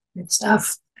 Good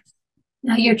stuff.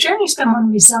 Now, your journey's been one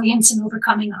of resilience and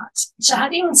overcoming odds. So how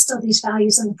do you instill these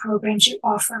values in the programs you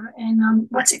offer, and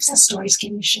what success stories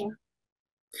can you share?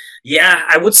 Yeah,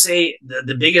 I would say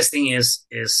the biggest thing is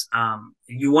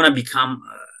you want to become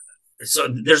so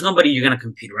there's nobody you're going to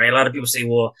compete, right? A lot of people say,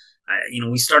 well,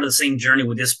 we started the same journey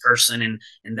with this person,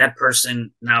 and that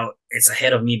person now it's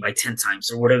ahead of me by 10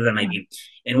 times or whatever that might be.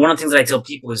 And one of the things that I tell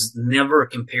people is never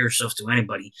compare yourself to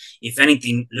anybody. If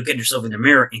anything, look at yourself in the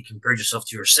mirror and compare yourself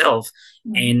to yourself.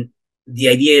 And the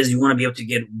idea is you want to be able to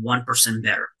get 1%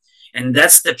 better. And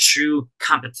that's the true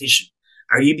competition.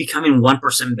 Are you becoming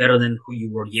 1% better than who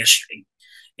you were yesterday?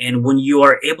 And when you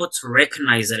are able to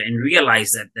recognize that and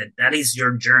realize that is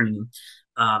your journey,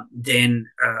 then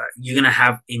you're going to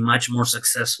have a much more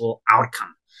successful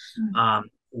outcome.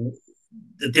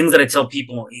 The things that I tell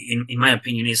people, in my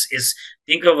opinion, is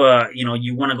think of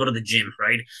you want to go to the gym,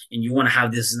 right? And you want to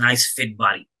have this nice fit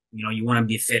body. You want to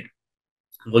be fit.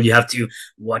 Well, you have to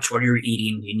watch what you're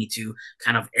eating. You need to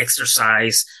kind of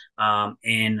exercise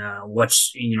and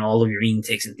watch, all of your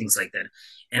intakes and things like that.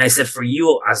 And I said, for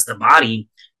you as the body,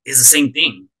 is the same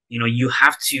thing. You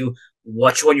have to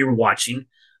watch what you're watching,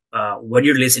 what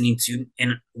you're listening to,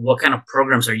 and what kind of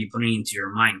programs are you putting into your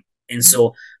mind. And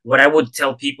so what I would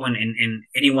tell people and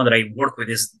anyone that I work with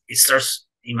is it starts,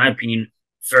 in my opinion,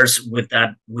 first with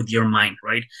your mind,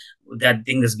 right? That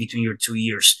thing that's between your 2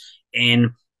 ears.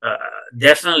 And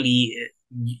definitely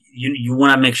you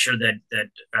want to make sure that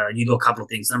you do a couple of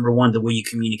things. Number one, the way you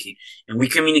communicate. And we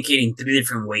communicate in 3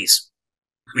 different ways.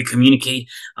 We communicate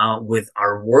with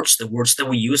our words, the words that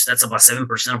we use. That's about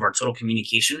 7% of our total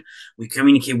communication. We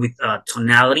communicate with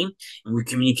tonality, and we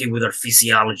communicate with our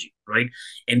physiology, right?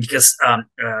 And because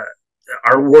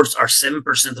our words are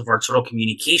 7% of our total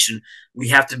communication, we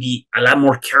have to be a lot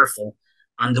more careful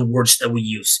on the words that we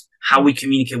use, how we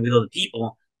communicate with other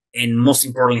people, and most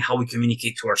importantly, how we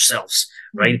communicate to ourselves,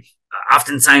 right?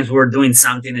 Oftentimes we're doing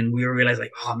something and we realize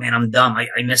like, oh man, I'm dumb.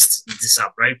 I messed this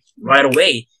up, right? Right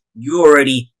away, you're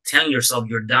already telling yourself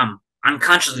you're dumb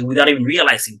unconsciously without even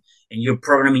realizing, and you're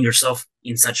programming yourself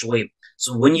in such a way.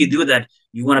 So when you do that,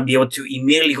 you want to be able to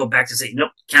immediately go back to say,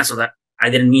 nope, cancel that. I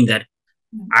didn't mean that.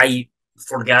 I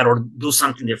forgot, or do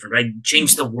something different, right?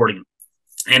 Change the wording.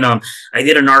 And I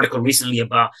did an article recently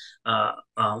about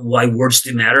why words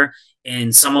do matter,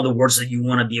 and some of the words that you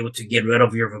want to be able to get rid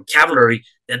of your vocabulary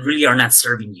that really are not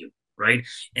serving you, right?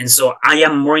 And so I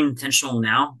am more intentional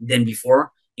now than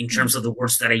before in terms of the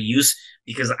words that I use,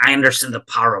 because I understand the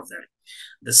power of that.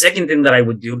 The second thing that I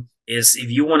would do is, if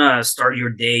you want to start your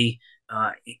day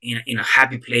in a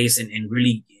happy place and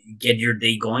really get your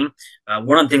day going,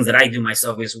 one of the things that I do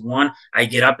myself is, one, I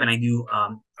get up and I do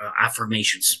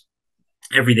affirmations.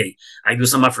 Every day I do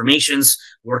some affirmations,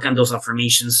 work on those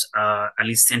affirmations at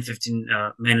least 10, 15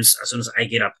 minutes as soon as I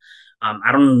get up.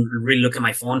 I don't really look at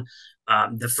my phone.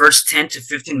 The first 10 to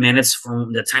 15 minutes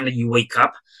from the time that you wake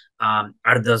up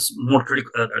are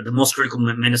the most critical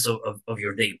minutes of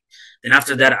your day. Then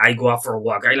after that, I go out for a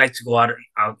walk. I like to go out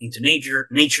into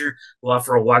nature, go out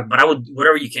for a walk. But I would,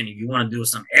 whatever you can, if you want to do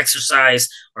some exercise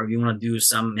or if you want to do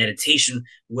some meditation,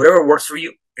 whatever works for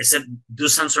you, except do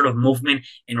some sort of movement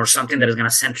or something that is going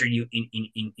to center you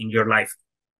in your life.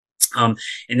 And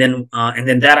then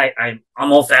that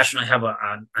I'm old fashioned. I have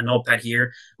a notepad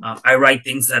here. I write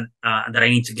things that I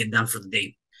need to get done for the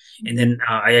day. And then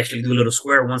I actually do a little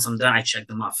square. Once I'm done, I check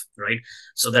them off, right?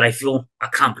 So that I feel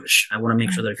accomplished. I want to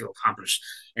make sure that I feel accomplished.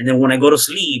 And then when I go to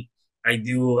sleep, I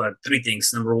do 3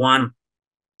 things. Number one,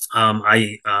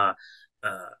 I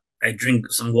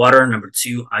drink some water. Number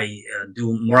 2, I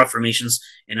do more affirmations.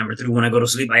 And number 3, when I go to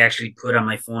sleep, I actually put on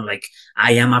my phone like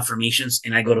I am affirmations,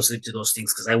 and I go to sleep to those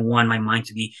things because I want my mind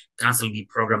to be constantly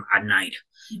programmed at night.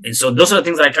 And so those are the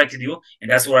things that I try to do. And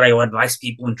that's what I advise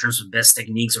people in terms of best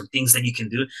techniques or things that you can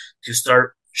do to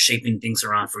start shaping things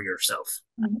around for yourself.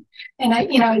 And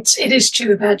it is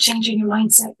true about changing your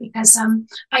mindset, because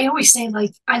I always say,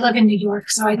 like, I live in New York,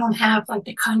 so I don't have like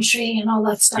the country and all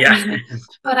that stuff. Yeah.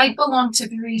 But I belong to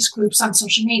various groups on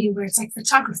social media where it's like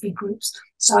photography groups.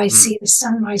 So I see the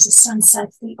sunrises,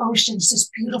 sunsets, the oceans, this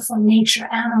beautiful nature,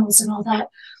 animals and all that.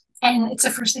 And it's the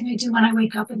first thing I do when I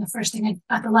wake up and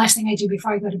the last thing I do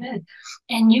before I go to bed.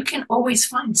 And you can always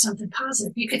find something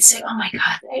positive. You could say, oh my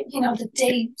God, the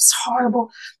day's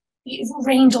horrible. It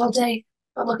rained all day,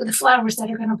 but look at the flowers that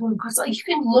are going to bloom. Because you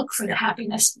can look for the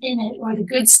happiness in it or the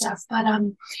good stuff, but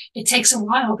it takes a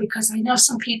while because I know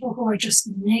some people who are just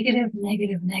negative,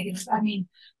 negative, negative. I mean,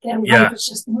 their life is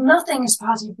just nothing is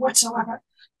positive whatsoever.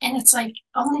 And it's like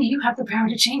only you have the power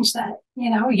to change that.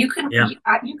 You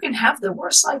can have the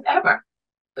worst life ever,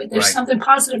 but there's something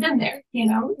positive in there.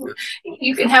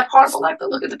 You can have horrible life, but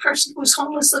look at the person who's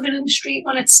homeless living in the street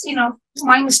when it's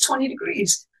minus 20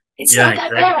 degrees. It's not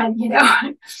that bad,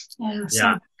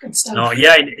 So good stuff.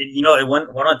 No, one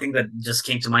of the things that just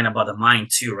came to mind about the mind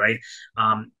too, right?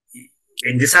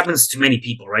 And this happens to many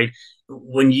people, right?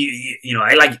 When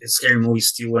I like scary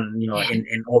movies too,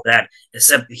 and all that.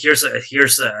 Except here's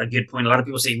a good point. A lot of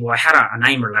people say, "Well, I had a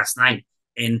nightmare last night,"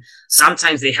 and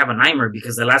sometimes they have a nightmare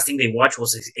because the last thing they watched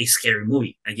was a scary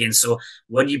movie. Again, so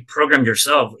what you program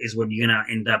yourself is what you're gonna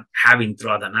end up having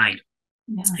throughout the night.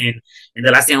 Yeah. And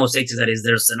the last thing I will say to that is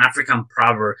there's an African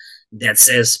proverb that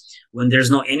says, when there's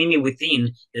no enemy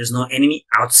within, there's no enemy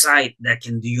outside that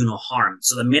can do you no harm.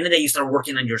 So the minute that you start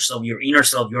working on yourself, your inner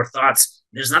self, your thoughts,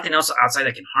 there's nothing else outside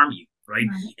that can harm you, right?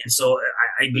 And so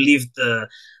I believe the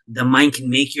mind can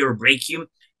make you or break you.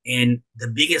 And the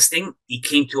biggest thing, it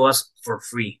came to us for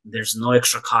free. There's no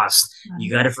extra cost. You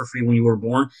got it for free when you were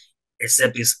born,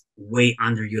 except it's way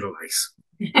underutilized.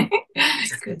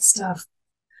 Good stuff.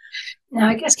 Now,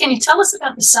 I guess, can you tell us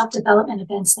about the self-development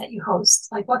events that you host?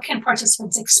 Like, what can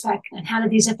participants expect, and how do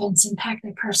these events impact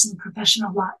their personal and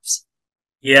professional lives?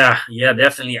 Yeah,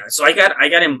 definitely. So I got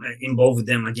involved with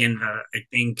them again. I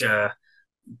think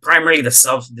primarily the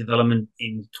self-development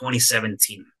in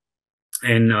 2017,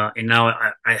 and now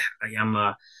I am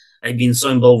I've been so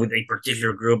involved with a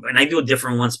particular group, and I do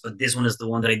different ones, but this one is the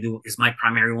one that I do is my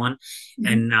primary one,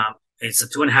 and it's a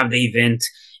 2.5-day event.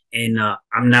 And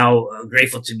I'm now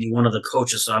grateful to be one of the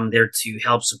coaches. So I'm there to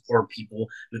help support people,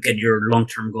 look at your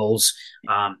long-term goals.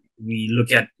 We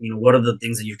look at, what are the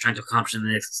things that you're trying to accomplish in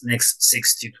the next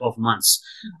 6 to 12 months?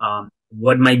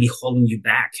 What might be holding you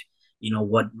back?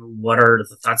 What are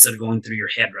the thoughts that are going through your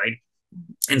head, right?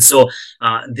 And so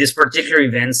this particular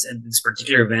event,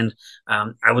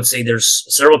 I would say there's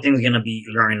several things going to be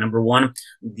learning. Number one,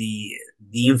 the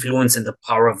influence and the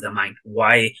power of the mind.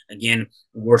 Why, again,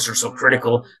 words are so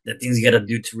critical, the things you got to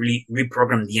do to really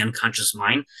reprogram the unconscious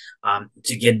mind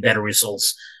to get better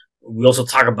results. We also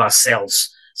talk about sales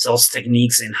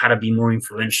techniques and how to be more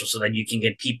influential so that you can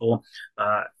get people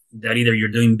that either you're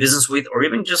doing business with or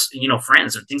even just,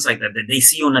 friends or things like that they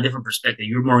see you on a different perspective.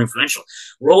 You're more influential.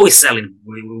 We're always selling,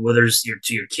 whether it's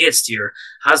to your kids, to your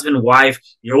husband, wife,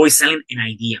 you're always selling an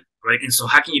idea, right? And so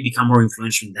how can you become more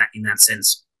influential in that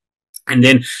sense? And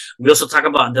then we also talk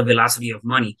about the velocity of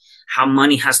money, how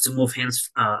money has to move hands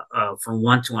from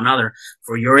one to another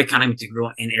for your economy to grow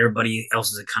and everybody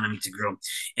else's economy to grow.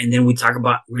 And then we talk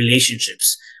about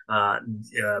relationships,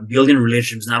 building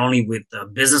relationships, not only with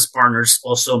business partners,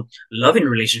 also loving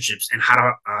relationships and how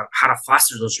to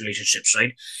foster those relationships,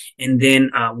 right? And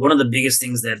then one of the biggest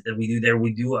things that we do there,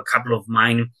 we do a couple of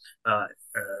mind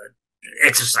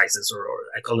exercises, or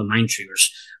I call them mind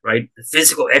triggers, right?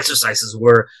 Physical exercises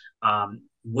where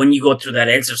when you go through that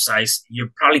exercise,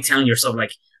 you're probably telling yourself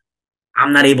like,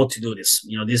 I'm not able to do this.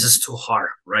 This is too hard,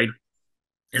 right?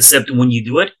 Except when you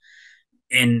do it,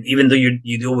 and even though you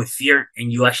do it with fear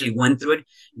and you actually went through it,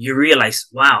 you realize,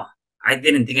 wow, I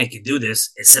didn't think I could do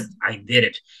this, except I did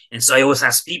it. And so I always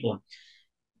ask people,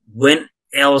 when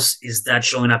else is that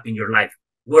showing up in your life?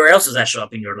 Where else does that show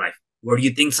up in your life? Where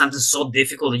you think something's so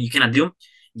difficult that you cannot do,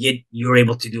 yet you're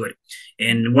able to do it.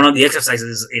 And one of the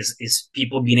exercises is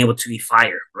people being able to eat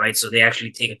fire, right? So they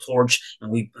actually take a torch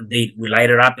and we light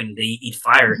it up and they eat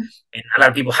fire. And a lot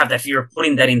of people have that fear of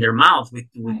putting that in their mouth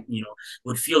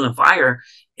with fuel and fire.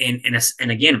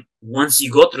 And again, once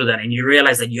you go through that and you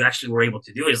realize that you actually were able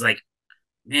to do it, it's like,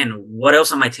 man, what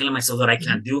else am I telling myself that I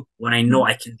cannot do when I know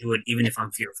I can do it, even if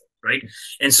I'm fearful, right?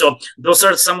 And so those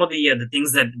are some of the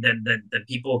things that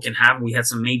people can have. We had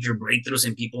some major breakthroughs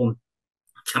and people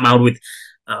come out with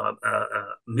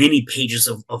many pages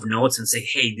of notes and say,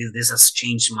 hey, this has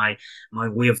changed my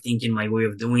way of thinking, my way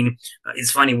of doing.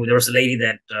 It's funny, there was a lady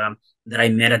that I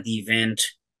met at the event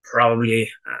probably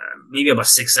maybe about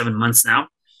 6-7 months now.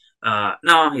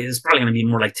 No, it's probably going to be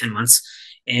more like 10 months.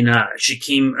 And she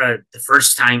came the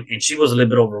first time and she was a little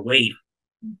bit overweight,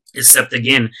 except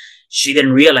again, she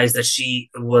didn't realize that she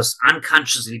was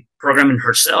unconsciously programming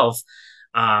herself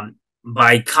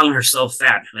by calling herself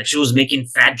fat. Like she was making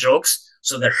fat jokes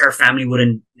so that her family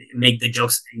wouldn't make the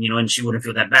jokes, and she wouldn't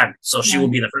feel that bad. So she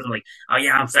would be the person like, oh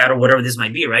yeah, I'm fat or whatever this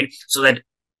might be, right? So that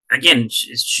again,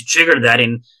 she triggered that,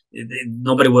 and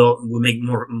nobody will make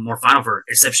more fun of her,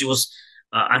 except she was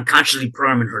unconsciously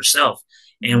programming herself.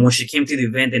 And when she came to the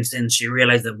event and then she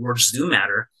realized that words do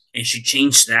matter, and she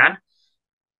changed that,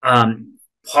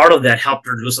 part of that helped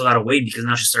her lose a lot of weight, because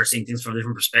now she starts seeing things from a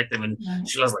different perspective, and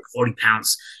she lost like 40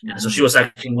 pounds. And so she was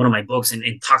actually in one of my books and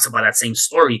talks about that same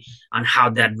story on how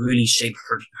that really shaped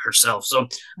herself. So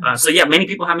yeah, many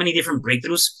people have many different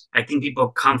breakthroughs. I think people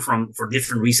come for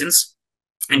different reasons,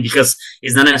 and because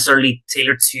it's not necessarily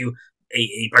tailored to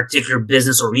a particular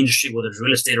business or industry, whether it's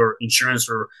real estate or insurance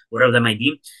or whatever that might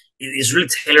be. It is really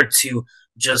tailored to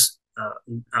just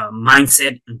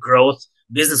mindset growth,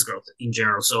 business growth in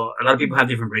general. So a lot of people have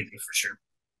different breakthroughs for sure.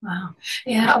 Wow.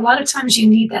 Yeah, a lot of times you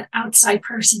need that outside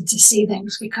person to see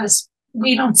things, because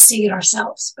we don't see it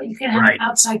ourselves. But you can have an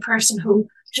outside person who,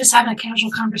 just having a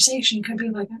casual conversation, could be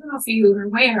like, I don't know if you were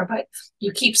aware, but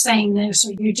you keep saying this,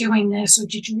 or you're doing this, or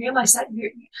did you realize that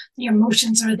your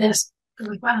emotions are this? They're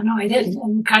like, wow, no, I didn't,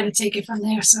 and kind of take it from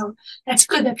there. So that's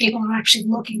good that people are actually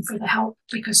looking for the help,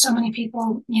 because so many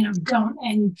people, don't,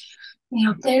 and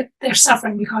they're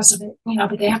suffering because of it,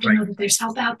 but they have to know that there's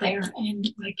help out there. And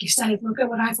like you said, look at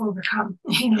what I've overcome.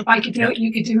 If I could do it,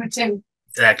 you could do it too.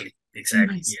 Exactly.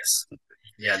 Nice. Yes.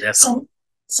 Yeah, definitely.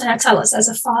 So now tell us, as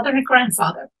a father and a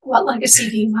grandfather, what legacy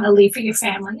do you want to leave for your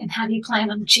family, and how do you plan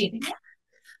on achieving it?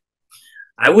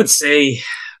 I would say,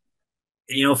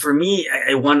 for me,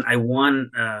 I want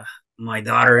my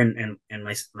daughter and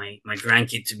my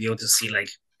grandkid to be able to see, like,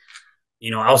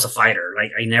 I was a fighter.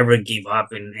 Like, I never gave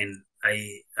up, and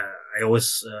I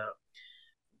always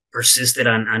persisted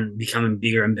on becoming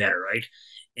bigger and better, right?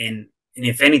 And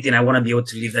if anything, I want to be able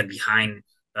to leave that behind.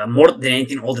 More than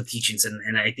anything, all the teachings,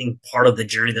 and I think part of the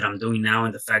journey that I'm doing now,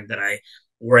 and the fact that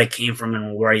where I came from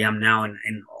and where I am now, and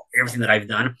everything that I've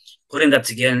done, putting that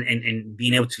together and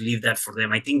being able to leave that for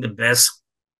them. I think the best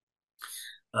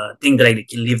thing that I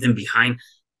can leave them behind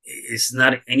is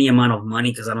not any amount of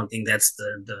money, because I don't think that's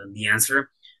the answer.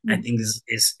 I think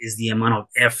is the amount of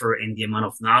effort and the amount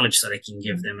of knowledge that I can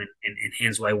give them, and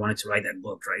hence why I wanted to write that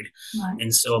book, right?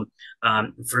 And so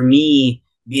for me,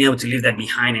 being able to leave that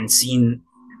behind and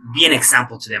be an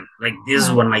example to them, like, this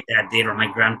is what my dad did or my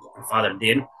grandfather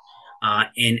did,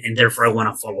 and therefore I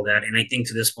want to follow that. And I think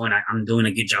to this point, I'm doing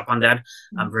a good job on that.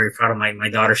 I'm very proud of my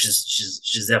daughter.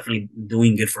 She's definitely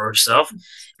doing good for herself.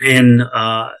 And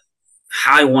how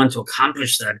I want to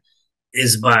accomplish that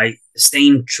is by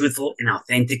staying truthful and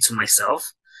authentic to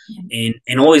myself,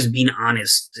 and always being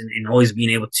honest, and always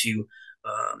being able to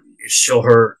show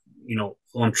her,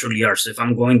 who I'm truly are. So if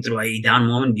I'm going through a down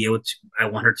moment, I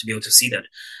want her to be able to see that,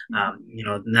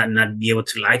 not be able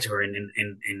to lie to her,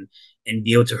 and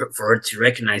be able for her to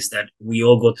recognize that we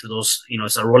all go through those,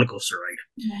 it's a roller coaster,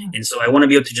 right? And so I want to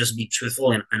be able to just be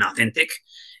truthful and authentic,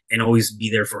 and always be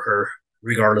there for her,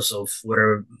 regardless of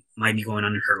whatever might be going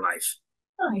on in her life.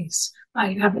 Nice. Wow,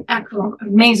 you have an actual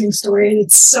amazing story.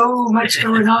 It's so much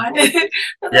going on.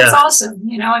 That's awesome.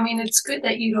 It's good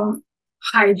that you don't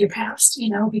hide your past,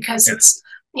 because it's,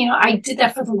 I did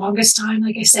that for the longest time.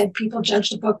 Like I said, people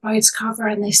judged a book by its cover,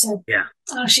 and they said,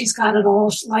 oh, she's got it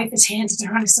all. Life is handed to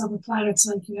her on a silver platter. It's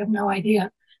like, you have no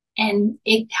idea. And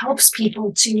it helps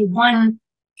people to, one,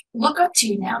 look up to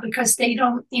you now, because they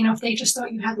don't, if they just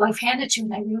thought you had life handed to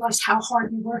you and they realized how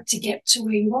hard you worked to get to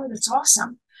where you are, that's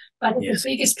awesome. But the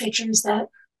biggest picture is that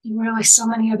you realize so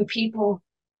many other people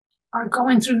are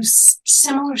going through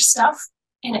similar stuff,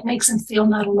 and it makes them feel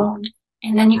not alone.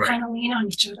 And then you kind of lean on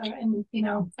each other. And,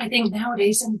 I think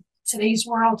nowadays, in today's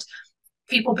world,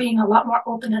 people being a lot more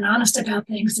open and honest about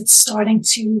things, it's starting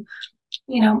to,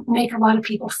 make a lot of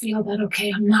people feel that,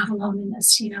 okay, I'm not alone in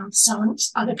this, so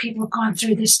other people have gone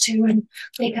through this too, and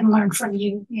they can learn from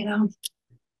you,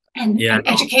 And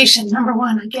education, number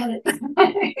one, I get it.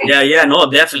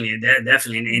 No, definitely. And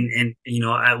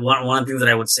one of the things that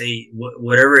I would say,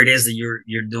 whatever it is that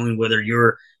you're doing, whether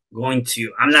you're going to,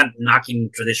 I'm not knocking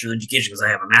traditional education because I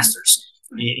have a master's.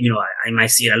 I might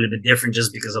see it a little bit different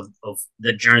just because of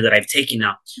the journey that I've taken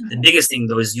now. The biggest thing,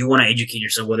 though, is you want to educate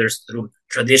yourself, whether it's through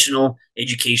traditional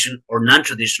education or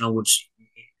non-traditional, which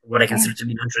what I consider to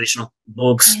be non-traditional,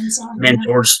 books,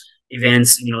 mentors,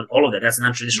 events, all of that. That's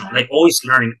non-traditional. Like, always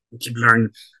learning, keep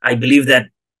learning. I believe that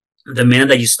the minute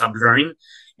that you stop learning,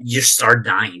 you start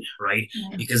dying, right?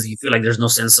 Because you feel like there's no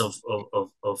sense of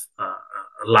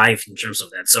life in terms of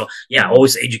that. So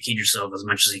always educate yourself as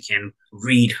much as you can.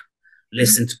 Read,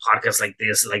 listen to podcasts like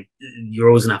this. Like, you're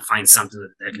always gonna find something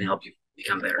that can help you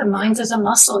become better. The mind is a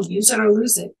muscle. Use it or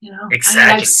lose it, Exactly. I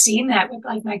mean, I've seen that with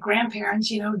like my grandparents,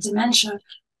 dementia.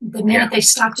 The minute they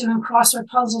stopped doing crossword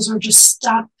puzzles or just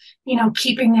stopped,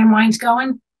 keeping their minds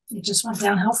going, it just went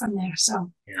downhill from there.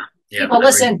 So people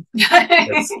listen.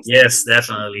 Yes,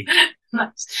 definitely.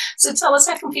 Nice. So tell us,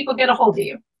 how can people get a hold of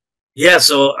you? Yeah,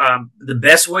 so the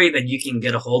best way that you can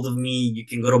get a hold of me, you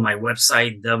can go to my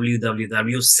website,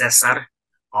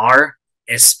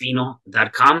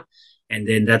 www.cesarrespino.com. And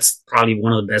then that's probably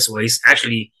one of the best ways.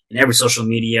 Actually, in every social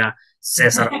media,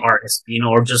 Cesar R. Espino,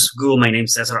 or just Google my name,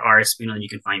 Cesar R. Espino, and you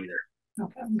can find me there.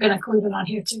 Okay, I'm going to include it on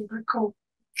here too. Very cool.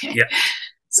 Okay. Yeah.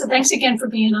 So thanks again for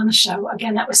being on the show.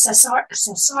 Again, that was Cesar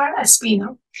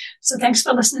Espino. So thanks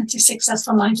for listening to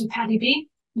Successful Minds with Patty B.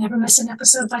 Never miss an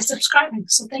episode by subscribing.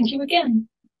 So thank you again.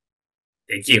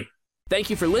 Thank you. Thank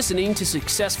you for listening to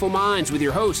Successful Minds with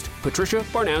your host, Patricia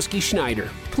Barnowski-Schneider.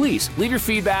 Please leave your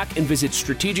feedback and visit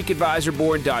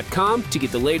strategicadvisorboard.com to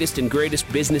get the latest and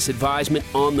greatest business advisement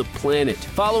on the planet.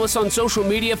 Follow us on social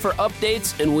media for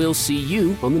updates, and we'll see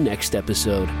you on the next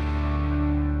episode.